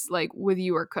is like with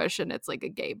you or Kush, and it's like a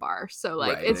gay bar. So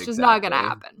like, right, it's just not gonna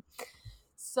happen.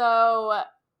 So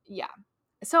yeah.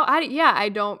 So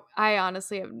I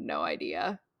honestly have no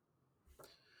idea.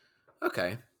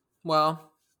 Okay.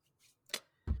 Well.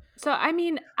 So I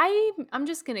mean, I'm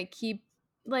just gonna keep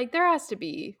like, there has to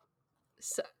be.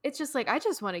 So it's just like, I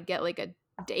just want to get like a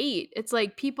date. It's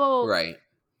like people. Right.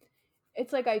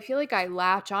 It's like I feel like I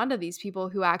latch onto these people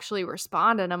who actually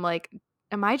respond, and I'm like,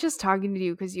 am I just talking to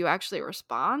you because you actually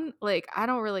respond? Like, I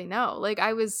don't really know. Like,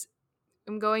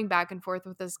 I'm going back and forth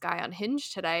with this guy on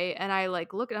Hinge today, and I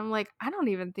like look and I'm like, I don't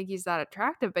even think he's that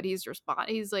attractive, but he's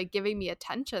like giving me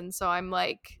attention. So I'm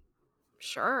like,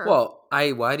 sure. Well,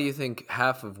 why do you think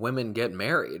half of women get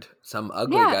married? Some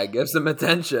ugly Yeah. guy gives them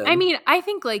attention. I mean, I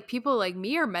think like people like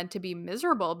me are meant to be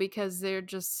miserable because they're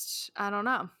just, I don't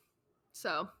know.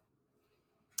 So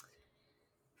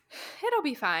it'll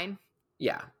be fine.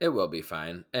 Yeah, it will be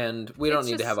fine. And we don't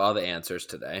need to have all the answers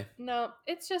today. No,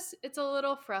 it's a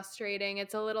little frustrating.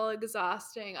 It's a little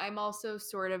exhausting. I'm also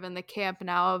sort of in the camp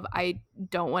now of I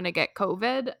don't want to get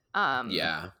COVID.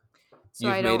 Yeah. So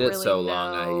You've I made don't it really so know.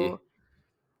 long,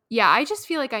 Yeah, I just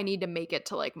feel like I need to make it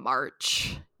to like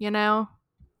March, you know?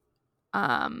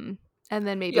 And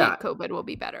then maybe COVID will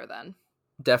be better then.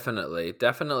 Definitely.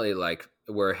 Definitely, like,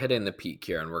 we're hitting the peak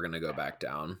here and we're going to go back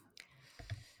down.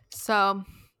 So,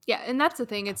 yeah, and that's the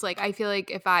thing. It's like I feel like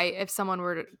if someone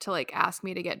were to like ask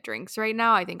me to get drinks right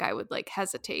now, I think I would like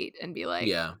hesitate and be like,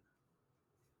 yeah,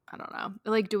 I don't know.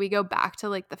 Like, do we go back to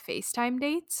like the FaceTime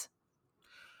dates?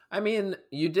 I mean,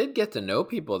 you did get to know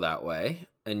people that way,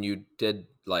 and you did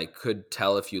like could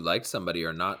tell if you liked somebody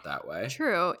or not that way.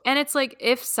 True. And it's like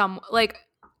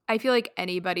I feel like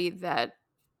anybody that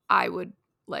I would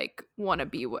like want to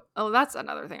be with. Oh, that's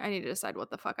another thing. I need to decide what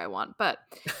the fuck I want. But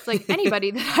it's like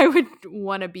anybody that I would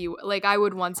want to be like, I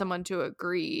would want someone to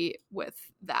agree with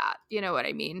that. You know what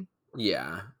I mean?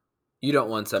 Yeah. You don't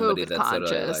want somebody COVID that's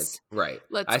literally like, conscious. right.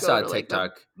 Let's I go saw a to like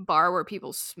TikTok. a bar where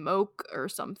people smoke or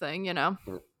something, you know?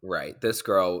 Right. This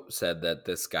girl said that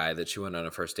this guy that she went on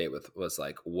a first date with was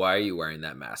like, why are you wearing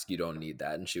that mask? You don't need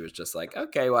that. And she was just like,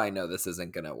 okay, well, I know this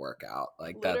isn't going to work out.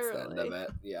 Like, that's the end of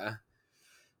it. Yeah.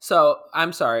 So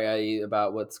I'm sorry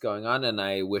about what's going on, and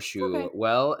I wish you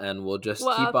well, and we'll just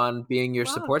keep on being your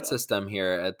support system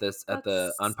here at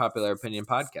the Unpopular Opinion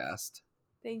podcast.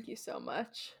 Thank you so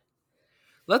much.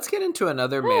 Let's get into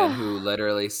another man who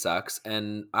literally sucks,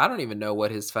 and I don't even know what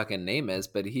his fucking name is,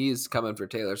 but he's coming for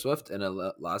Taylor Swift in a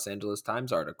Los Angeles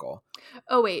Times article.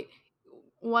 Oh, wait.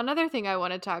 One other thing I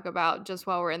want to talk about just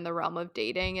while we're in the realm of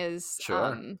dating is,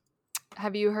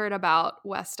 have you heard about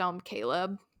West Elm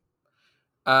Caleb?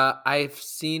 I've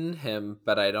seen him,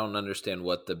 but I don't understand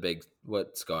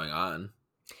what's going on.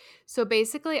 So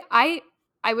basically, I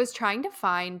was trying to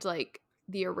find like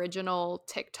the original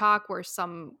TikTok where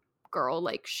some girl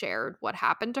like shared what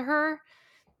happened to her,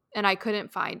 and I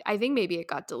couldn't find. I think maybe it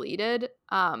got deleted.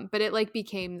 But it like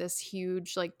became this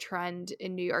huge like trend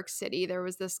in New York City. There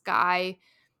was this guy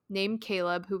named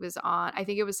Caleb who was on, I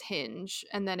think it was Hinge,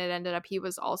 and then it ended up he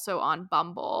was also on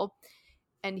Bumble,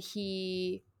 and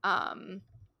he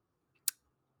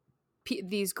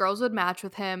these girls would match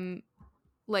with him,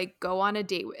 like go on a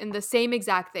date, and the same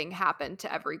exact thing happened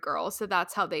to every girl. So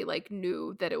that's how they like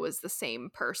knew that it was the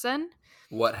same person.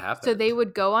 What happened? So they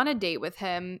would go on a date with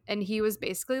him, and he was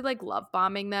basically like love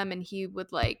bombing them, and he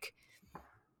would like,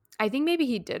 I think maybe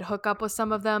he did hook up with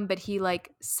some of them, but he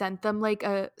like sent them like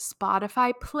a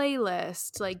Spotify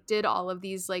playlist, like did all of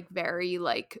these like very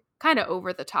like kind of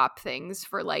over the top things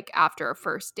for like after a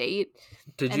first date.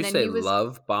 Did you say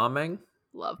love bombing?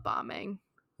 Love bombing.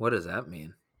 What does that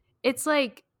mean? It's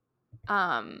like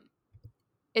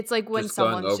it's like when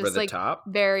someone's just like top?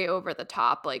 Very over the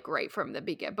top, like right from the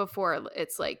beginning, before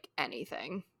it's like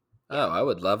anything. Yeah. Oh, I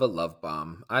would love a love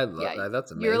bomb. I love that.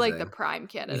 That's amazing. You're like the prime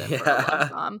candidate for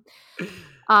a love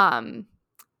bomb.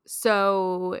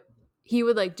 So he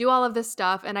would like do all of this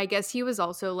stuff, and I guess he was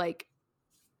also like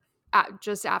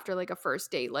just after like a first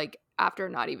date, like after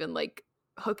not even like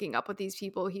hooking up with these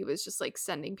people, he was just like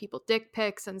sending people dick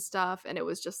pics and stuff, and it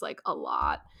was just like a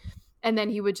lot. And then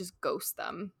he would just ghost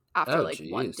them after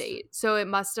one date. So it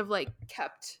must have like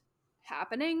kept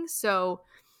happening. So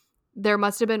there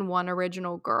must have been one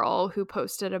original girl who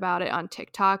posted about it on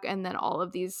TikTok, and then all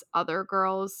of these other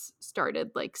girls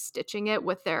started like stitching it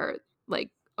with their like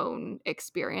own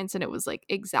experience, and it was like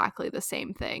exactly the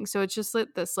same thing. So it's just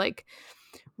like this like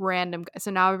random.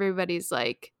 So now everybody's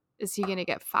like, is he gonna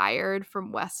get fired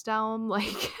from West Elm?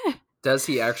 Like, does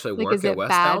he actually work at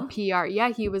West Elm? PR? Yeah,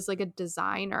 he was like a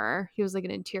designer. He was like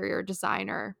an interior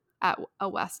designer at a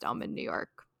West Elm in New York.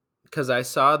 Because I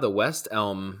saw the West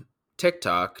Elm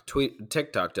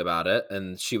TikToked about it,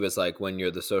 and she was like, when you're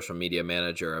the social media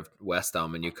manager of West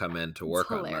Elm and you come in to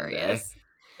work on Monday.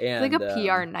 And it's like a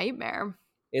PR nightmare.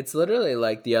 It's literally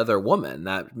like The Other Woman,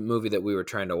 that movie that we were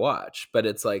trying to watch, but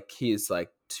it's like he's like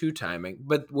two timing.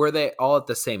 But were they all at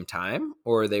the same time,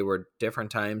 or they were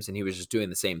different times and he was just doing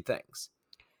the same things?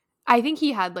 I think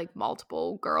he had like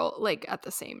multiple girl like at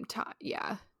the same time.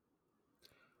 Yeah.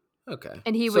 Okay.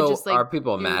 And he would just like, are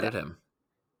people mad at him?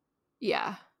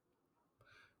 Yeah.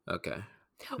 Okay.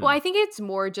 Well, I think it's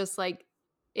more just like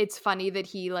it's funny that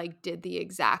he like did the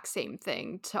exact same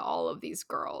thing to all of these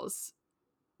girls.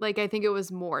 Like, I think it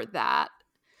was more that.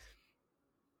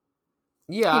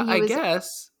 Yeah, And he I was,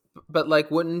 guess. But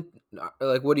like, wouldn't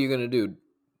like, what are you gonna do?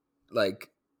 Like,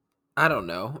 I don't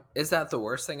know. Is that the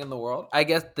worst thing in the world? I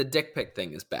guess the dick pic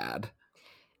thing is bad.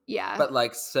 yeah. But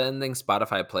like sending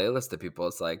Spotify playlists to people,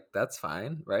 it's like that's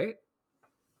fine, right?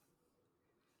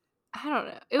 I don't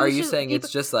know. It Are was you just saying it's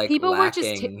just like people were just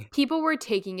lacking? people were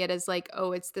taking it as like,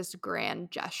 oh, it's this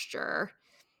grand gesture.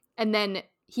 And then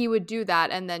he would do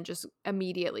that and then just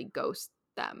immediately ghost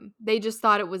them. They just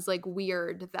thought it was like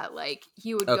weird that like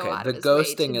he would go Okay, out of the his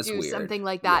way to ghosting is do weird. something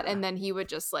like that Yeah. and then he would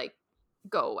just like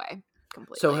go away So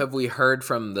completely. have we heard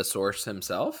from the source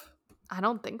himself? I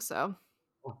don't think so.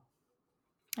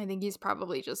 I think he's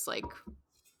probably just like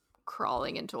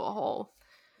crawling into a hole,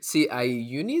 See,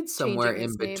 you need somewhere changing in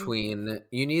his name. between.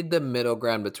 You need the middle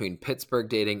ground between Pittsburgh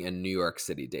dating and New York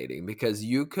City dating, because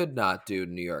you could not do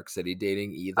New York City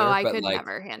dating Oh, either. I But could like,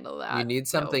 never handle you that. need Nope.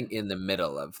 something in the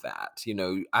middle of that.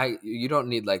 You don't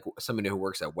need like somebody who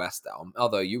works at West Elm,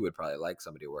 although you would probably like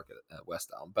somebody who work at West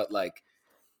Elm. But like,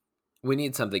 we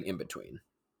need something in between.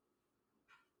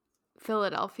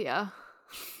 Philadelphia.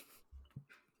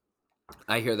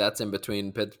 I hear that's in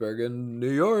between Pittsburgh and New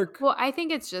York. Well, I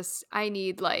think it's just I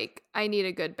need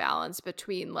a good balance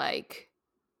between like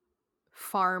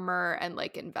farmer and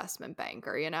like investment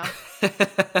banker, you know?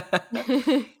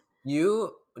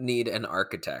 You need an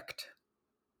architect,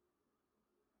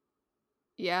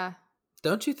 Yeah.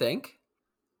 don't you think?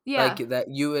 Yeah. Like that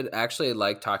you would actually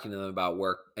like talking to them about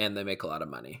work and they make a lot of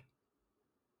money.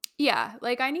 Yeah.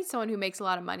 Like I need someone who makes a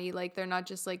lot of money. Like they're not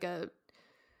just like a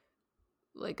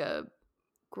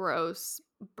gross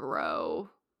bro.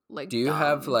 Like Do you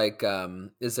have dumb. like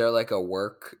is there like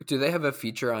do they have a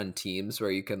feature on Teams where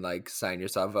you can like sign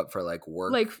yourself up for like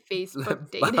work? Like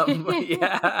Facebook dating.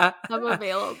 Yeah. I'm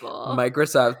available.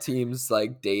 Microsoft Teams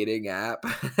like dating app.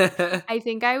 I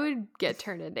think I would get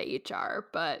turned into HR,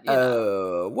 but you know.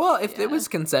 Oh, well, if Yeah. it was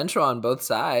consensual on both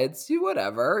sides,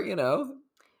 whatever.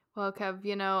 Well, Kev,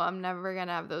 I'm never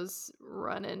gonna have those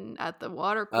running at the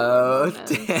water cooler Oh,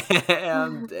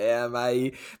 moments.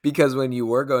 damn. Because when you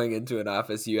were going into an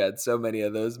office, you had so many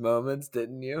of those moments,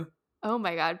 didn't you? Oh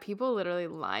my god, people literally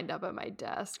lined up at my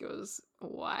desk. It was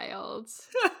wild.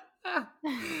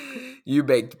 You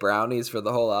baked brownies for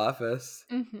the whole office.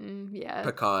 Yeah.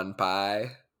 Pecan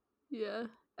pie. Yeah.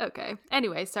 Okay.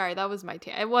 Anyway, sorry, that was my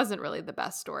it wasn't really the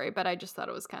best story, but I just thought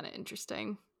it was kind of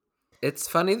interesting. It's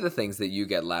funny the things that you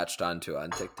get latched onto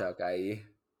on TikTok, IE.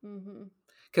 Mm-hmm.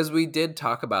 Because we did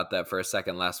talk about that for a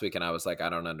second last week, and I was like, I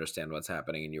don't understand what's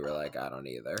happening, and you were like, I don't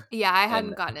either. Yeah, I hadn't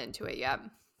And gotten into it yet.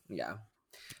 yeah.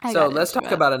 I So got let's into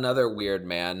talk it. about another weird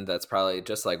man that's probably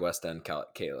just like West End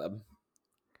Caleb.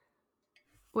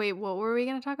 Wait, what were we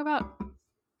gonna talk about?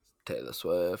 Taylor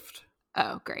Swift.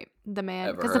 Oh, great. The man.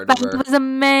 Ever Because heard if of her? I was a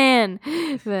man,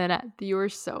 then you were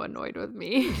so annoyed with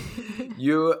me.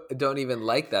 You don't even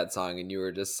like that song, and you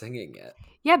were just singing it.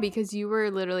 Yeah, because you were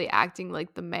literally acting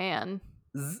like the man.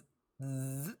 Zzz,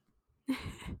 zzz.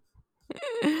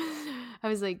 I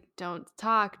was like, don't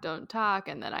talk.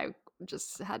 And then I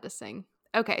just had to sing.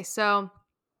 Okay, so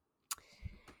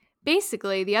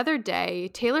basically, the other day,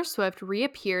 Taylor Swift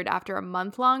reappeared after a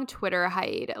month-long Twitter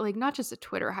hiatus, like not just a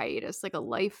Twitter hiatus, like a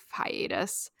life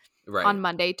hiatus, Right. on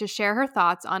Monday to share her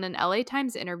thoughts on an LA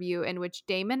Times interview in which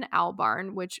Damon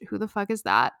Albarn, which who the fuck is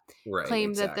that, Right,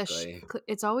 claimed exactly. that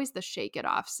it's always the Shake It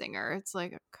Off singer. It's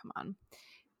like, come on.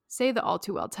 Say the all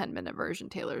too well 10-minute version,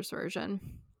 Taylor's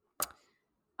version.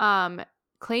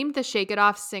 Claimed the Shake It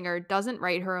Off singer doesn't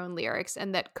write her own lyrics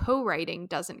and that co-writing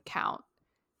doesn't count.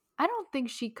 I don't think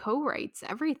she co-writes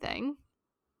everything.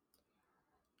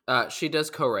 She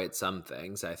does co-write some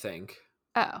things, I think.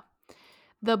 Oh.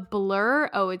 The Blur,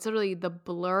 it's literally the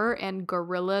Blur and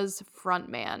Gorillaz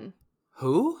frontman.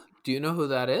 Who? Do you know who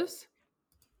that is?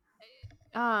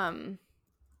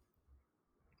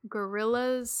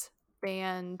 Gorillaz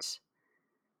band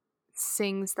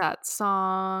sings that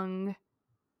song.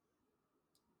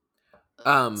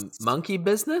 Monkey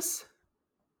Business?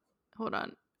 Hold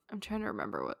on. I'm trying to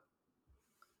remember what.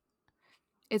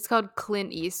 It's called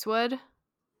Clint Eastwood.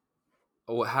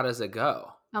 Oh, how does it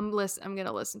go? I'm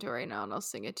gonna listen to it right now and I'll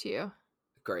sing it to you.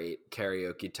 Great.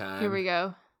 Karaoke time. Here we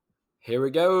go. Here we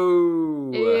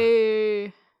go.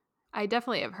 Hey. I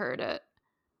definitely have heard it.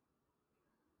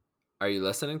 Are you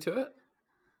listening to it?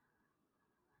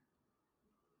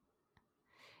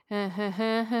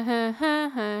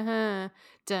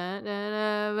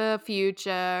 The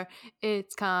future,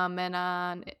 it's coming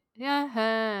on.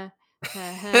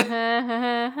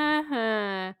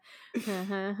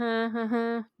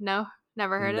 No.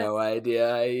 Never heard it? No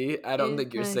idea. I don't Is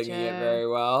think you're the singing it joke. very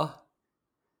well.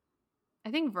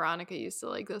 I think Veronica used to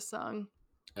like this song.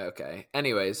 Okay.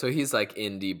 Anyway, so he's like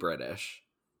indie British.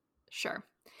 Sure.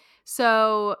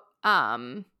 So,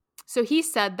 so he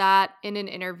said that in an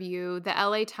interview. The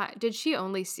LA Times, did she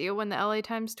only see it when the LA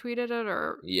Times tweeted it,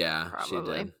 or Yeah, she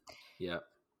probably? did. Yep.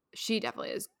 She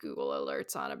definitely has Google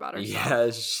alerts on about herself.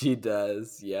 Yeah, she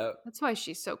does. Yep. That's why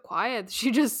she's so quiet.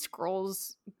 She just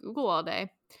scrolls Google all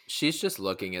day. She's just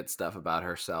looking at stuff about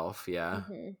herself. Yeah.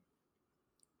 Mm-hmm.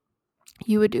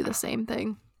 You would do the same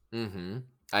thing. Mm-hmm.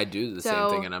 I do the same So-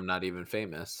 thing, and I'm not even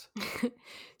famous.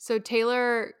 So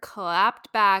Taylor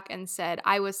clapped back and said,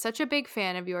 I was such a big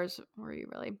fan of yours. Were you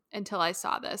really? Until I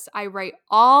saw this. I write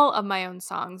all of my own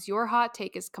songs. Your hot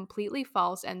take is completely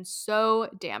false and so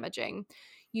damaging.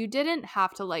 You didn't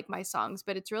have to like my songs,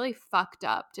 but it's really fucked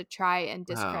up to try and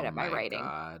discredit my writing.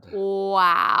 God.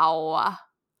 Wow.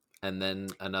 And then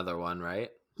another one, right?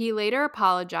 He later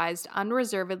apologized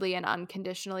unreservedly and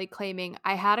unconditionally, claiming,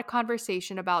 I had a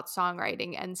conversation about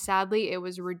songwriting, and sadly, it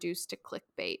was reduced to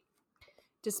clickbait.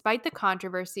 Despite the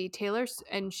controversy,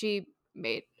 and she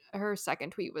made her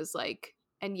second tweet was like,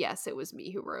 and yes, it was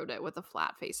me who wrote it, with a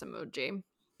flat face emoji.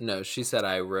 No, she said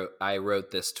I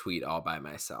wrote this tweet all by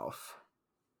myself.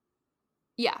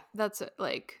 Yeah, that's it.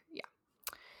 Like, yeah.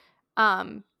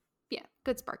 Yeah,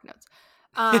 good spark notes.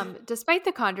 Despite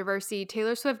the controversy,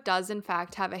 Taylor Swift does in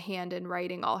fact have a hand in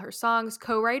writing all her songs,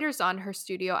 co-writers on her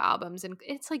studio albums, and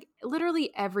it's like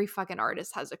literally every fucking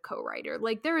artist has a co-writer.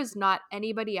 Like, there is not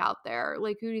anybody out there.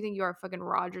 Like, who do you think you are, fucking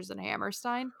Rodgers and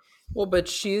Hammerstein? Well, but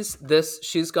she's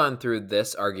gone through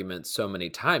this argument so many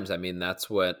times. I mean, that's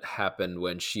what happened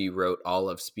when she wrote all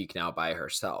of Speak Now by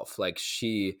herself. Like,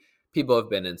 people have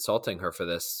been insulting her for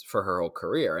this for her whole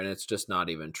career, and it's just not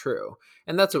even true.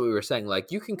 And that's what we were saying.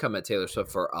 Like, you can come at Taylor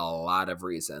Swift for a lot of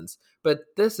reasons, but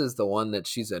this is the one that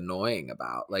she's annoying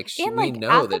about. Like, we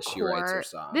know that she writes her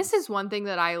songs. This is one thing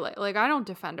that I like. Like, I don't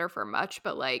defend her for much,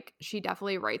 but like, she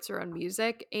definitely writes her own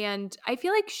music, and I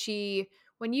feel like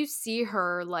when you see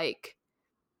her like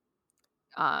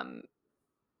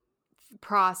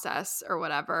process or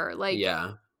whatever, like,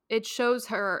 yeah, it shows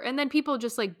her, and then people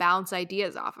just like bounce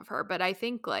ideas off of her. But I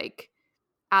think like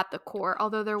at the core,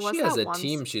 although there was she has that a one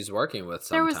team she's working with.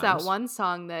 there Sometimes was that one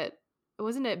song that,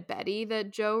 wasn't it Betty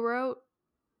that Joe wrote?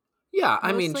 Yeah,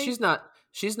 I mean, Mostly?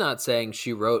 she's not saying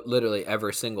she wrote literally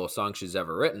every single song she's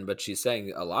ever written, but she's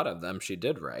saying a lot of them she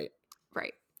did write.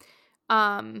 Right.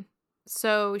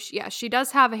 So she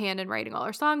does have a hand in writing all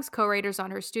her songs. Co-writers on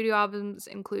her studio albums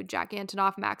include Jack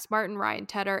Antonoff, Max Martin, Ryan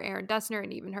Tedder, Aaron Dessner,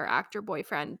 and even her actor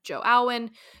boyfriend Joe Alwyn.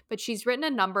 But she's written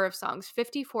a number of songs,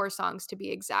 54 songs to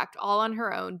be exact, all on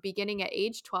her own, beginning at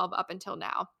age 12 up until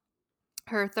now.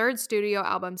 Her third studio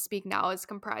album, Speak Now, is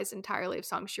comprised entirely of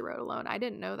songs she wrote alone. I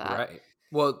didn't know that. Right.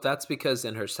 Well, that's because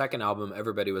in her second album,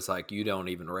 everybody was like, you don't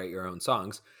even write your own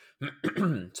songs.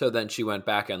 So then she went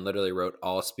back and literally wrote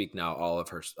all Speak Now,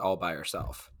 all by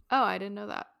herself. Oh, I didn't know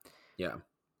that. Yeah.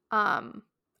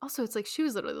 Also, it's like she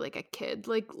was literally like a kid.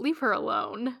 Like, leave her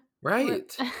alone.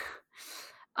 Right.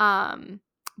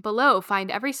 Below, find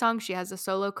every song she has a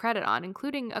solo credit on,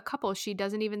 including a couple she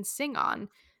doesn't even sing on,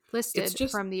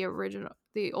 listed from the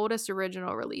oldest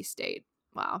original release date.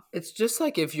 Wow. It's just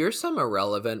like if you're some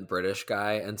irrelevant British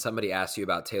guy and somebody asks you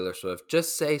about Taylor Swift,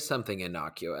 just say something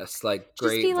innocuous, like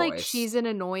great Just be voice. like, she's an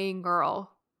annoying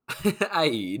girl.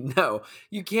 No,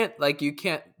 you can't.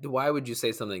 Why would you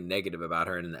say something negative about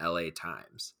her in the LA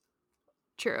Times?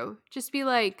 True. Just be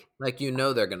like,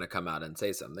 they're gonna come out and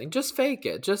say something. Just fake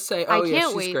it. Just say, oh yeah,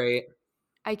 she's great.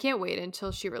 I can't wait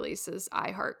until she releases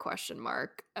I Heart ?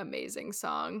 Amazing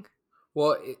song.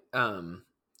 Well,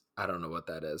 I don't know what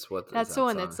that is. That's the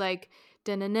one that's like,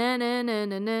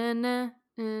 da-na-na-na-na-na-na.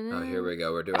 Oh, here we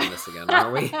go. We're doing this again,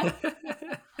 aren't we?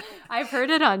 I've heard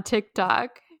it on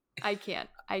TikTok. I can't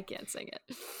sing it.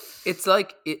 It's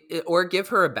like, or give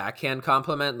her a backhand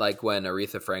compliment, like when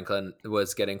Aretha Franklin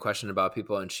was getting questioned about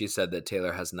people and she said that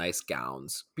Taylor has nice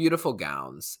gowns, beautiful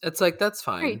gowns. It's like, that's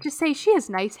fine. Right, just say she has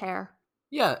nice hair.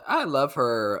 Yeah, I love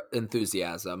her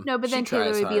enthusiasm. No, but then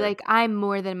Taylor would be like, I'm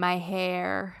more than my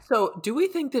hair. So do we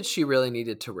think that she really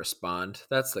needed to respond?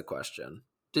 That's the question.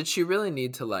 Did she really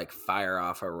need to like fire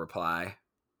off a reply?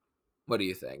 What do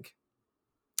you think?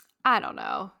 I don't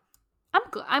know.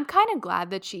 I'm kind of glad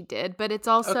that she did, but it's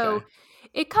also, Okay.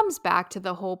 It comes back to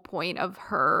the whole point of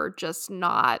her just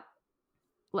not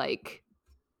like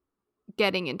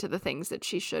getting into the things that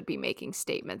she should be making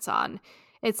statements on.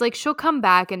 It's like she'll come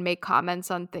back and make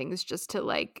comments on things just to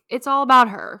like, it's all about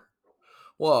her.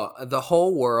 Well, the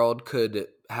whole world could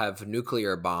have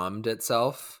nuclear bombed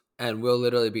itself and we'll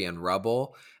literally be in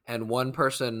rubble. and one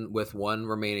person with one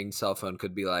remaining cell phone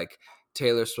could be like,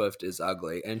 Taylor Swift is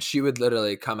ugly, and she would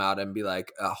literally come out and be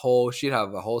like she'd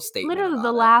have a whole statement Literally the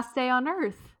about last day on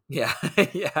Earth. it. Yeah.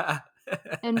 Yeah.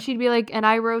 And she'd be like, and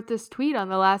I wrote this tweet on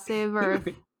the last day of Earth.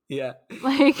 Yeah.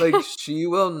 Like she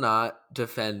will not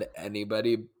defend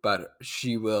anybody, but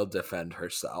she will defend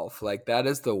herself. Like that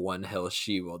is the one hill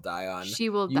she will die on. she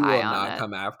will You die will on not it.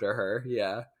 come after her.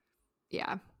 Yeah.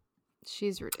 Yeah.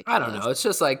 She's I ridiculous. don't know. It's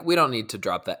just like we don't need to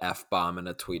drop the F-bomb in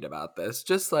a tweet about this.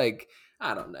 Just like,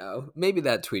 I don't know. Maybe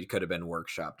that tweet could have been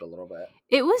workshopped a little bit.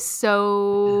 It was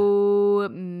so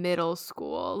middle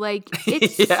school. Like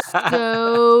it's Yeah.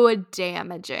 so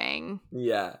damaging.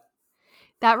 Yeah.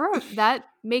 That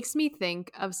makes me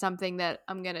think of something that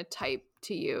I'm going to type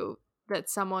to you that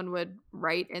someone would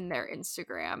write in their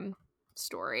Instagram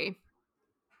story.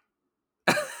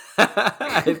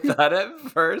 I thought at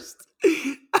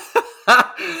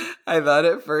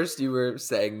first you were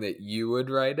saying that you would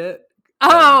write it.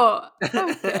 Oh,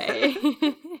 okay.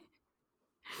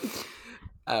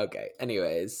 Okay.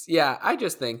 Anyways, yeah, I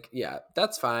just think, yeah,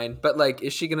 that's fine. But like,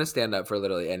 is she gonna stand up for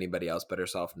literally anybody else but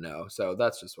herself? No. So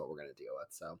that's just what we're gonna deal with.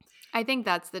 So I think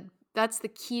that's the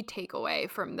key takeaway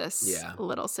from this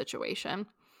little situation.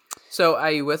 So,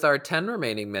 with our 10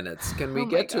 remaining minutes, can we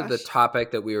get to the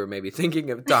topic that we were maybe thinking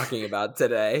of talking about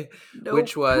today,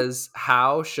 which was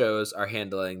how shows are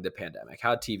handling the pandemic,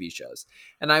 how TV shows.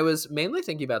 And I was mainly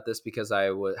thinking about this because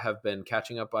I have been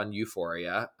catching up on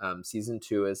Euphoria. Season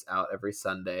 2 is out every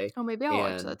Sunday. Oh, maybe I'll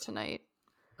watch that tonight.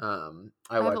 I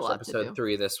watched episode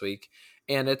 3 this week.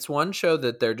 And it's one show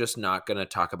that they're just not going to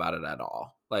talk about it at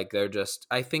all. Like, they're just,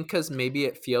 I think because maybe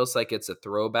it feels like it's a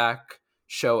throwback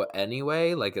show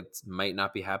anyway, like it might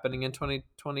not be happening in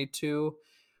 2022.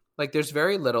 Like there's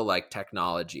very little like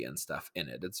technology and stuff in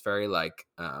it. It's very like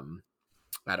I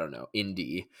don't know,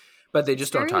 indie, but they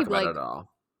just don't talk about it at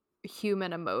all.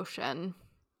 Human emotion.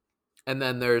 And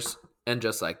then and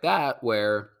just like that,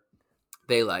 where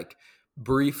they like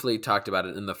briefly talked about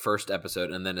it in the first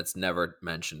episode and then it's never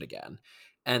mentioned again.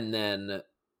 And then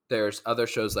there's other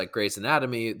shows like Grey's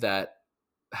Anatomy that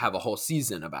have a whole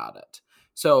season about it.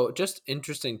 So just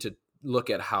interesting to look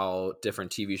at how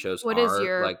different TV shows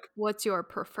what's your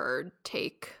preferred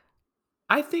take?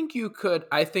 I think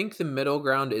the middle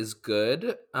ground is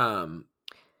good. Oh,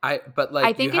 go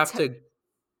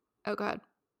ahead.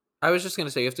 I was just going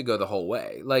to say you have to go the whole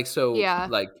way. Like, so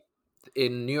like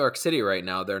in New York City right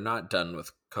now, they're not done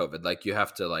with COVID. Like you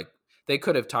have to like, they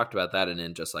could have talked about that and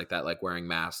in just like that, like wearing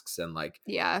masks and like,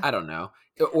 I don't know.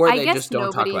 Or they just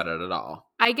don't talk about it at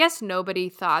all. I guess nobody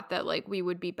thought that like we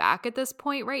would be back at this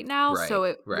point right now. Right, so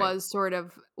it was sort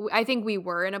of, I think we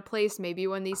were in a place maybe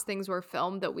when these things were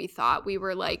filmed that we thought we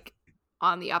were like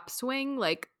on the upswing.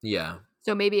 Like, yeah.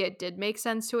 So maybe it did make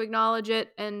sense to acknowledge it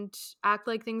and act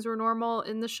like things were normal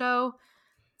in the show.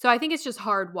 So I think it's just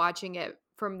hard watching it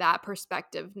from that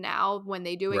perspective now when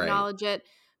they do acknowledge it.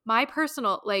 My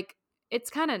personal, like, it's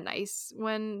kind of nice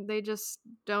when they just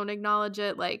don't acknowledge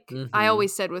it. Like I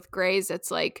always said with Grey's,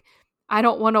 it's like, I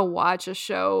don't want to watch a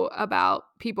show about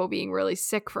people being really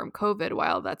sick from COVID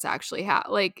while that's actually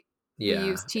we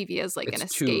use TV as like an escape.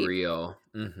 It's too real.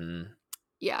 Mm-hmm.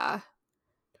 Yeah.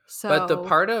 So, but the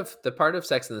part of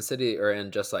Sex and the City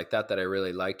and just like that I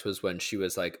really liked was when she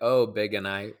was like, oh, Big and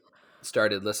I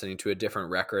started listening to a different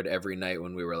record every night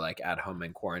when we were like at home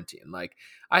in quarantine. Like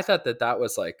I thought that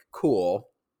was like cool.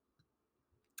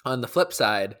 On the flip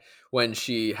side, when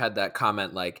she had that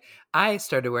comment, like, I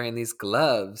started wearing these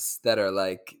gloves that are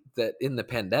like that in the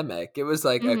pandemic, it was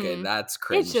like, okay, that's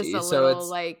cringy. It's just a so little,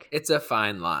 like, it's a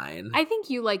fine line. I think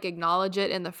you like acknowledge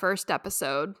it in the first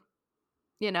episode,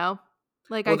 you know,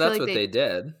 like, well, I feel that's like what they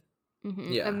did.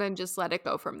 Yeah. And then just let it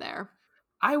go from there.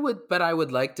 I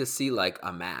would like to see like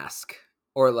a mask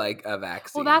or like a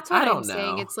vaccine. Well, that's what I'm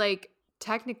saying. It's like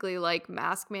technically like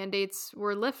mask mandates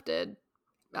were lifted.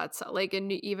 That's like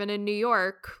even in New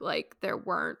York, like there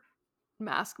weren't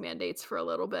mask mandates for a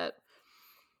little bit.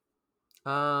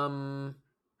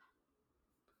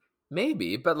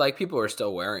 Maybe, but like people are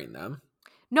still wearing them.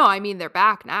 No, I mean they're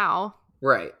back now.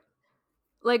 Right.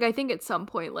 Like I think at some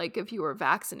point, like if you were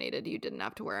vaccinated, you didn't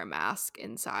have to wear a mask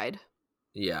inside.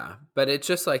 Yeah, but it's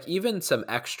just like even some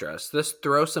extras. Just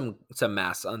throw some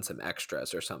masks on some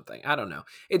extras or something. I don't know.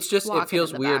 It's just it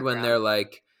feels weird when they're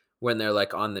like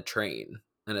on the train.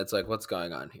 And it's like, what's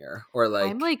going on here? Or like,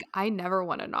 I'm like, I never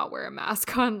want to not wear a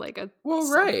mask on like a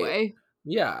subway. Right.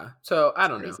 Yeah. So I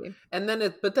don't know. And then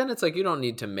it's like, you don't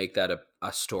need to make that a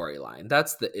storyline.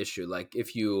 That's the issue. Like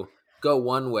if you go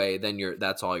one way, then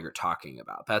that's all you're talking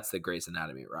about. That's the Grey's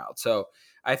Anatomy route. So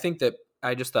I think that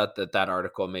I just thought that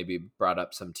article maybe brought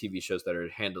up some TV shows that are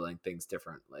handling things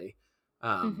differently.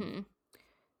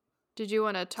 Did you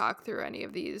want to talk through any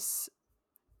of these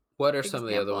What are some of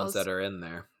the other ones examples? that are in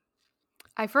there?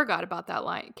 I forgot about that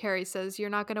line. Carrie says, "You're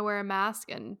not going to wear a mask."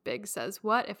 And Big says,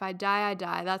 "What? If I die, I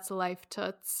die. That's life,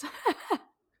 toots."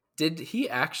 Did he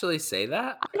actually say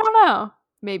that? I don't know.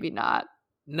 Maybe not.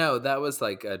 No, that was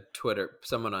like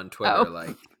someone on Twitter,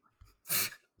 like,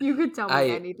 You could tell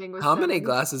me anything was how many Simmons.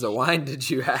 glasses of wine did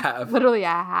you have? Literally a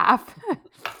half.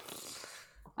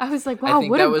 I was like, wow,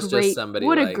 think that was just somebody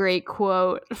what a like- great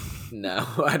quote. No,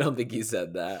 I don't think he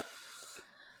said that.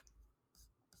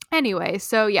 Anyway,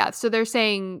 so they're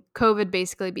saying COVID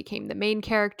basically became the main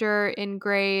character in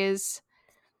Grey's.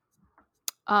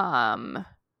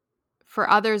 For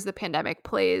others, the pandemic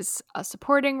plays a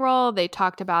supporting role. They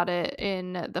talked about it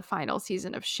in the final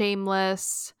season of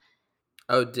Shameless.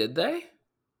 Oh, did they?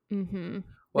 Mm-hmm.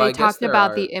 Well, They talked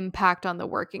about the impact on the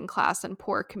working class and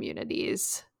poor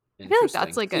communities. I feel like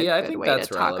that's like a good way to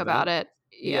talk about it.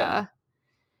 Yeah.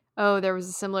 Oh, there was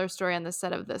a similar story on the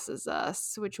set of This Is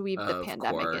Us, which weaved the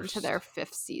pandemic into their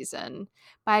 5th season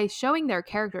by showing their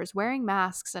characters wearing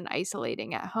masks and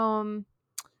isolating at home.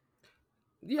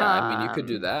 Yeah, I mean, you could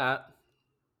do that.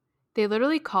 They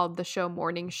literally called the show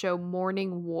Morning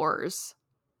Wars.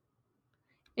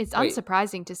 It's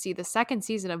unsurprising to see the 2nd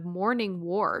season of Morning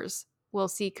Wars will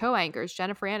see co-anchors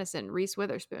Jennifer Aniston, Reese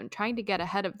Witherspoon trying to get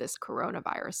ahead of this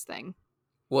coronavirus thing.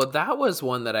 Well, that was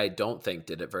one that I don't think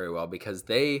did it very well because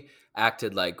they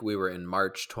acted like we were in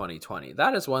March 2020.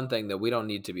 That is one thing that we don't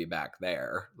need to be back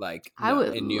there, like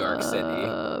in New York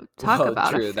City. Talk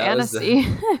about a fantasy.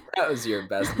 That was your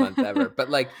best month ever. But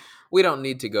like, we don't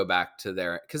need to go back to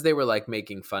there because they were like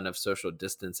making fun of social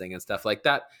distancing and stuff like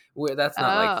that. That's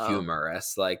not like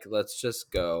humorous. Like, let's just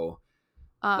go.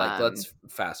 Let's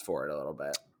fast forward a little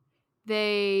bit.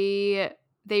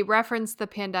 They reference the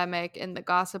pandemic in the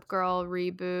Gossip Girl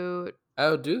reboot.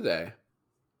 Oh, do they?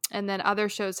 And then other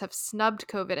shows have snubbed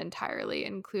COVID entirely,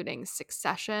 including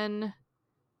Succession.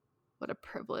 What a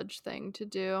privileged thing to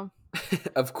do.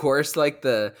 Of course, like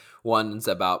the ones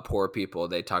about poor people,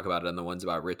 they talk about it, and the ones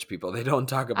about rich people, they don't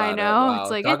talk about it. I know. Wow.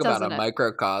 It's like, talk about a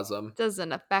microcosm. It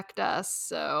doesn't affect us,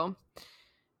 so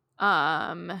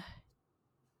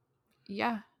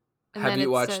yeah. And have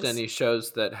you watched any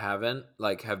shows that have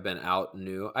been out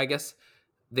new? I guess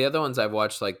the other ones I've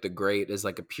watched, like The Great, is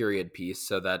like a period piece,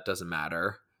 so that doesn't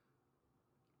matter.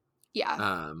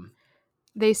 Yeah.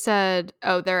 They said,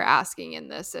 they're asking in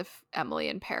this if Emily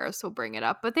in Paris will bring it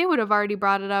up, but they would have already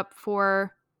brought it up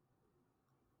for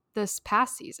this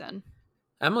past season.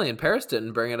 Emily in Paris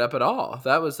didn't bring it up at all.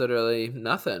 That was literally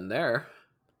nothing there.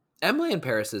 Emily in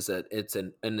Paris is it's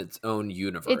in its own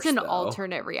universe. It's an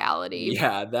alternate reality.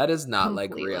 Yeah, that is not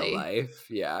completely. like real life.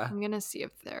 Yeah. I'm going to see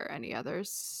if there are any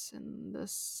others in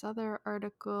this other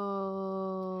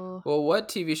article. Well, what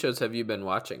TV shows have you been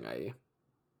watching, IE?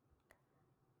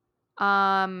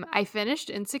 I finished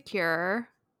Insecure.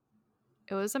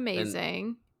 It was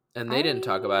amazing. And they didn't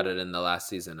talk about it in the last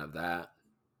season of that.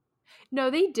 No,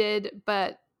 they did,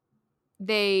 but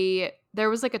there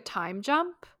was like a time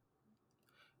jump.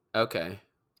 Okay.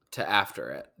 To after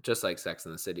it, just like Sex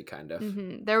and the City, kind of.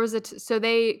 Mm-hmm. There was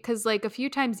because like a few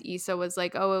times Issa was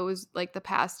like, it was like the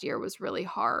past year was really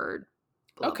hard.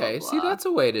 Blah, okay, blah, see, blah. that's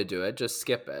a way to do it. Just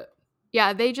skip it.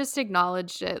 Yeah, they just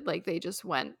acknowledged it. Like they just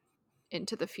went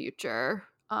into the future.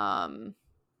 That's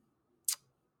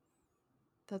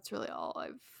really all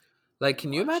I've. Like,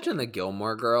 can you imagine the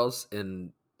Gilmore Girls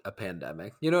in a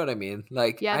pandemic? You know what I mean?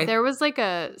 Like, yeah, there was like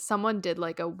someone did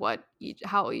like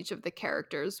how each of the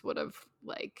characters would have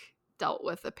like dealt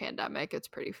with the pandemic. It's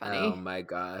pretty funny. Oh my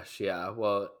gosh, yeah.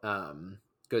 Well,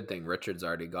 good thing Richard's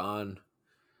already gone.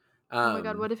 Oh my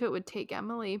god, what if it would take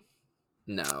Emily?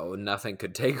 No, nothing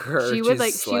could take her. She would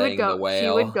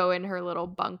go in her little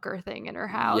bunker thing in her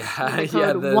house. Yeah, the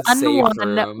code the safe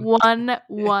room.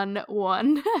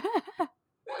 111.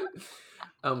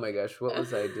 Oh my gosh, what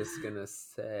was I just gonna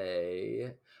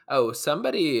say? Oh,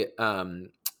 somebody,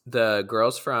 the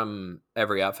girls from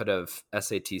Every Outfit of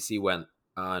SATC went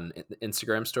on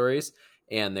Instagram stories,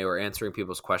 and they were answering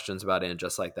people's questions about it, and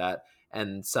just like that.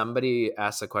 And somebody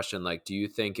asked a question like, do you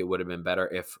think it would have been better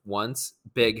if once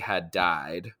Big had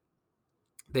died,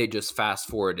 they just fast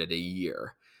forwarded a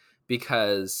year?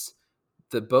 Because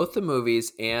both the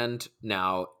movies and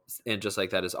now, and just like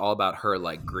that, is all about her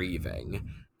like grieving.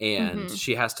 And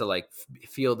she has to like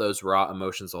feel those raw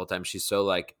emotions the whole time. She's so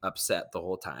like upset the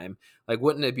whole time. Like,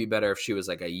 wouldn't it be better if she was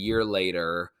like a year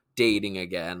later dating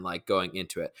again, like going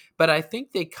into it. But I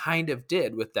think they kind of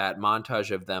did with that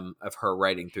montage of her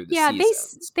writing through the Yeah,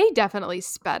 seasons. they definitely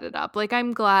sped it up. Like,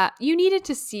 I'm glad you needed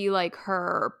to see like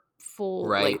her full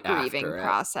Right like grieving after it.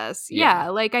 process. Yeah. Yeah,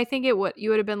 like I think you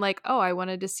would have been like, "Oh, I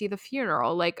wanted to see the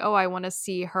funeral." Like, "Oh, I want to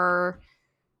see her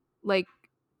like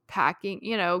packing,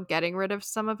 getting rid of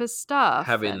some of his stuff."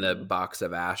 Having the And box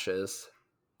of ashes.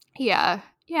 yeah.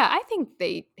 Yeah, I think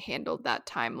they handled that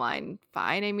timeline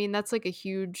fine. I mean, that's like a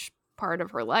huge part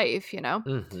of her life, you know?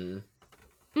 Mm-hmm.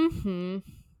 Mm-hmm.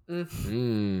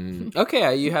 Mm-hmm.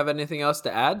 Okay, you have anything else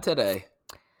to add today?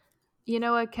 You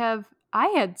know what, Kev? I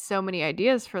had so many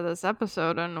ideas for this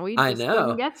episode and we I just didn't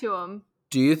know. get to them.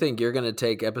 Do you think you're going to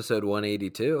take episode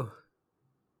 182?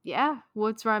 Yeah.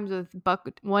 What's rhymes with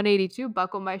 182?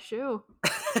 Buckle my shoe.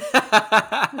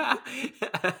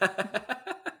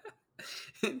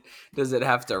 Does it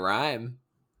have to rhyme?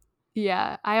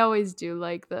 Yeah, I always do.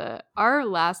 Like our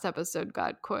last episode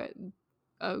got quit.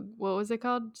 What was it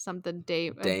called? Something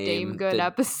Dame Good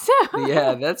episode.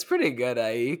 Yeah, that's pretty good,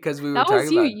 IE, because we were That talking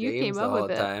was you. about You came dames the up whole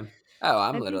with it. time. Oh, I'm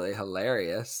I think literally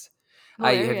hilarious. IE,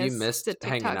 have you hilarious. Just a missed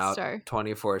hanging TikTok out star.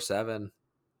 24/7?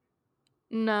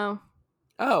 No,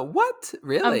 Oh, what? I'm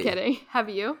Really? kidding. Have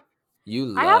you?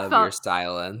 You I have love your felt.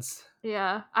 silence.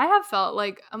 Yeah, I have felt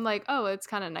like I'm like, oh, it's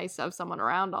kind of nice to have someone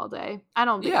around all day. I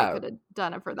don't think I Yeah, could have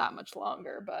done it for that much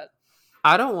longer, but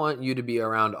I don't want you to be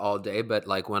around all day, but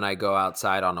like when I go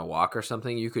outside on a walk or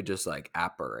something, you could just like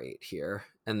apparate here.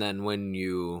 And then when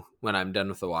I'm done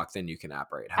with the walk, then you can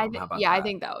apparate home. How about I that?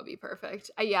 think that would be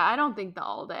perfect. Yeah, I don't think the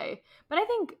all day, but I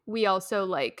think we also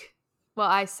like. Well,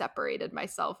 I separated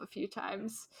myself a few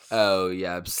times. Oh,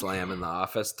 yeah, I'm slamming the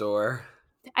office door.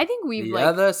 I think we've The like.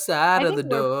 other side I of the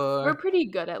think we're door. pretty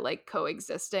good at like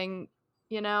coexisting,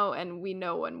 and we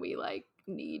know when we like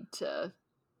need to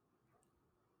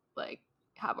like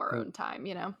have our own time.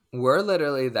 We're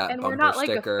literally that And we're bumper not like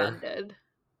sticker, offended.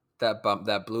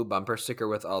 that blue bumper sticker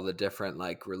with all the different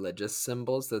like religious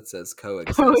symbols that says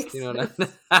coexist. You know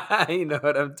Coexist. you know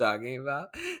what I'm talking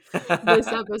about? This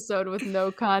episode with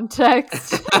no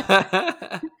context.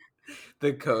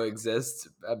 The coexist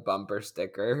bumper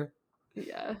sticker.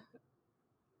 Yeah,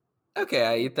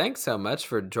 Okay, thanks so much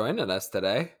for joining us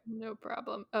today. no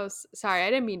problem. Oh, sorry, I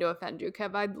didn't mean to offend you,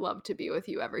 Kev. I'd love to be with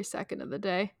you every second of the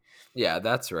day. Yeah,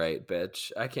 that's right,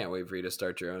 bitch. I can't wait for you to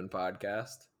start your own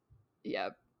podcast.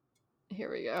 Yep. Here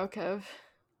we go, Kev.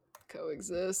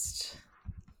 Coexist.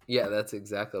 Yeah, that's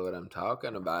exactly what I'm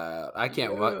talking about. I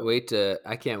can't Yeah. wait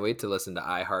to listen to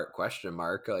I Heart ?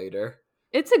 Later.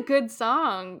 It's a good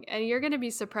song, and you're gonna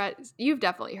be surprised. You've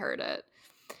definitely heard it.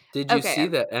 Did you Okay. see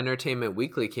that Entertainment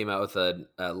Weekly came out with an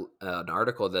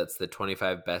article that's the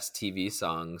 25 best TV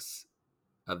songs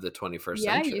of the 21st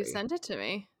century? Yeah, you sent it to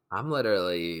me. I'm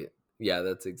literally, yeah,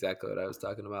 that's exactly what I was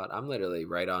talking about. I'm literally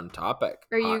right on topic.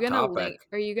 Are you Hot gonna topic.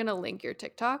 link your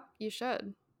TikTok? You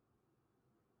should.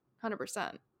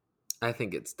 100%. I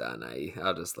think it's done.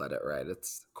 I'll just let it ride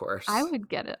its course. I would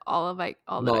get it all that I could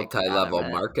out of Multi-level it.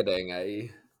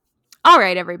 marketing. All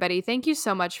right, everybody. Thank you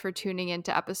so much for tuning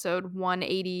into episode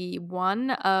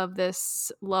 181 of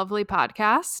this lovely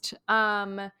podcast.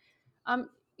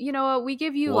 You know what? We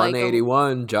give you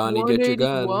 181, Johnny, get your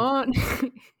gun.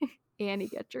 181. Annie,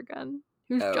 get your gun.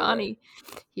 Who's Oh, Johnny?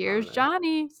 right. Here's no.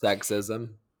 Johnny.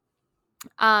 Sexism.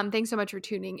 Thanks so much for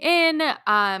tuning in.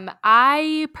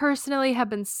 I personally have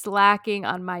been slacking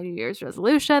on my New Year's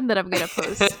resolution that I'm going to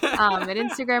post an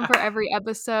Instagram for every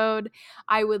episode.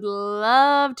 I would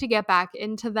love to get back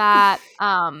into that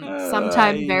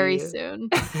sometime very soon.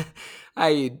 How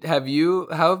have you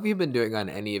been doing on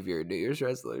any of your New Year's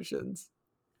resolutions?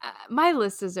 My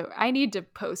list is I need to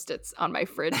post it on my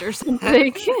fridge or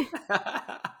something.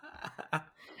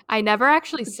 I never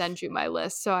actually send you my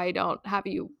list, so I don't have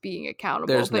you being accountable.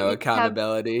 There's no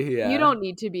accountability. Yeah, you don't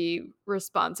need to be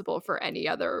responsible for any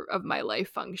other of my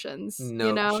life functions.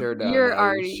 No, sure don't. You're No,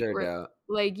 already sure don't.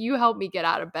 like you help me get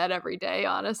out of bed every day.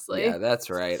 Honestly, Yeah, that's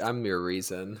right. I'm your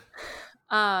reason.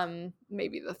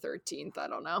 Maybe the 13th. I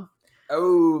don't know.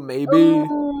 Oh, maybe.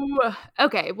 Ooh.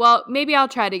 Okay, well, maybe I'll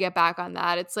try to get back on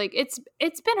that. It's like it's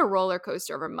been a roller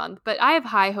coaster of a month, but I have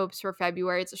high hopes for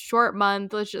February. It's a short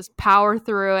month. Let's just power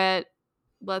through it.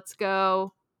 Let's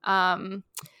go. Go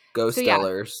so yeah,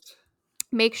 Stellars.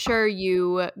 make sure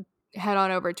you head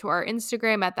on over to our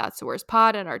Instagram at That's the Worst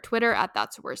Pod and our Twitter at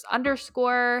That's the Worst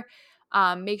 _.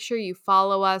 Make sure you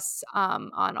follow us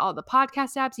on all the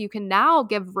podcast apps. You can now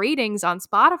give ratings on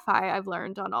Spotify. I've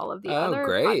learned on all of the other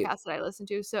great. podcasts that I listen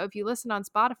to. So if you listen on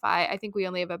Spotify, I think we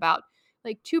only have about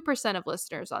like 2% of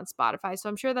listeners on Spotify. So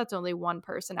I'm sure that's only one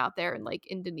person out there in like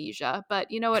Indonesia. But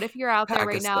you know what? If you're out there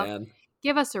right now, Pakistan.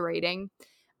 give us a rating.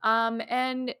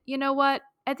 And you know what?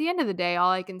 At the end of the day,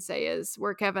 all I can say is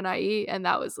we're Kevin IE, and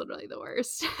that was literally the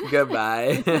worst.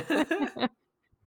 Goodbye.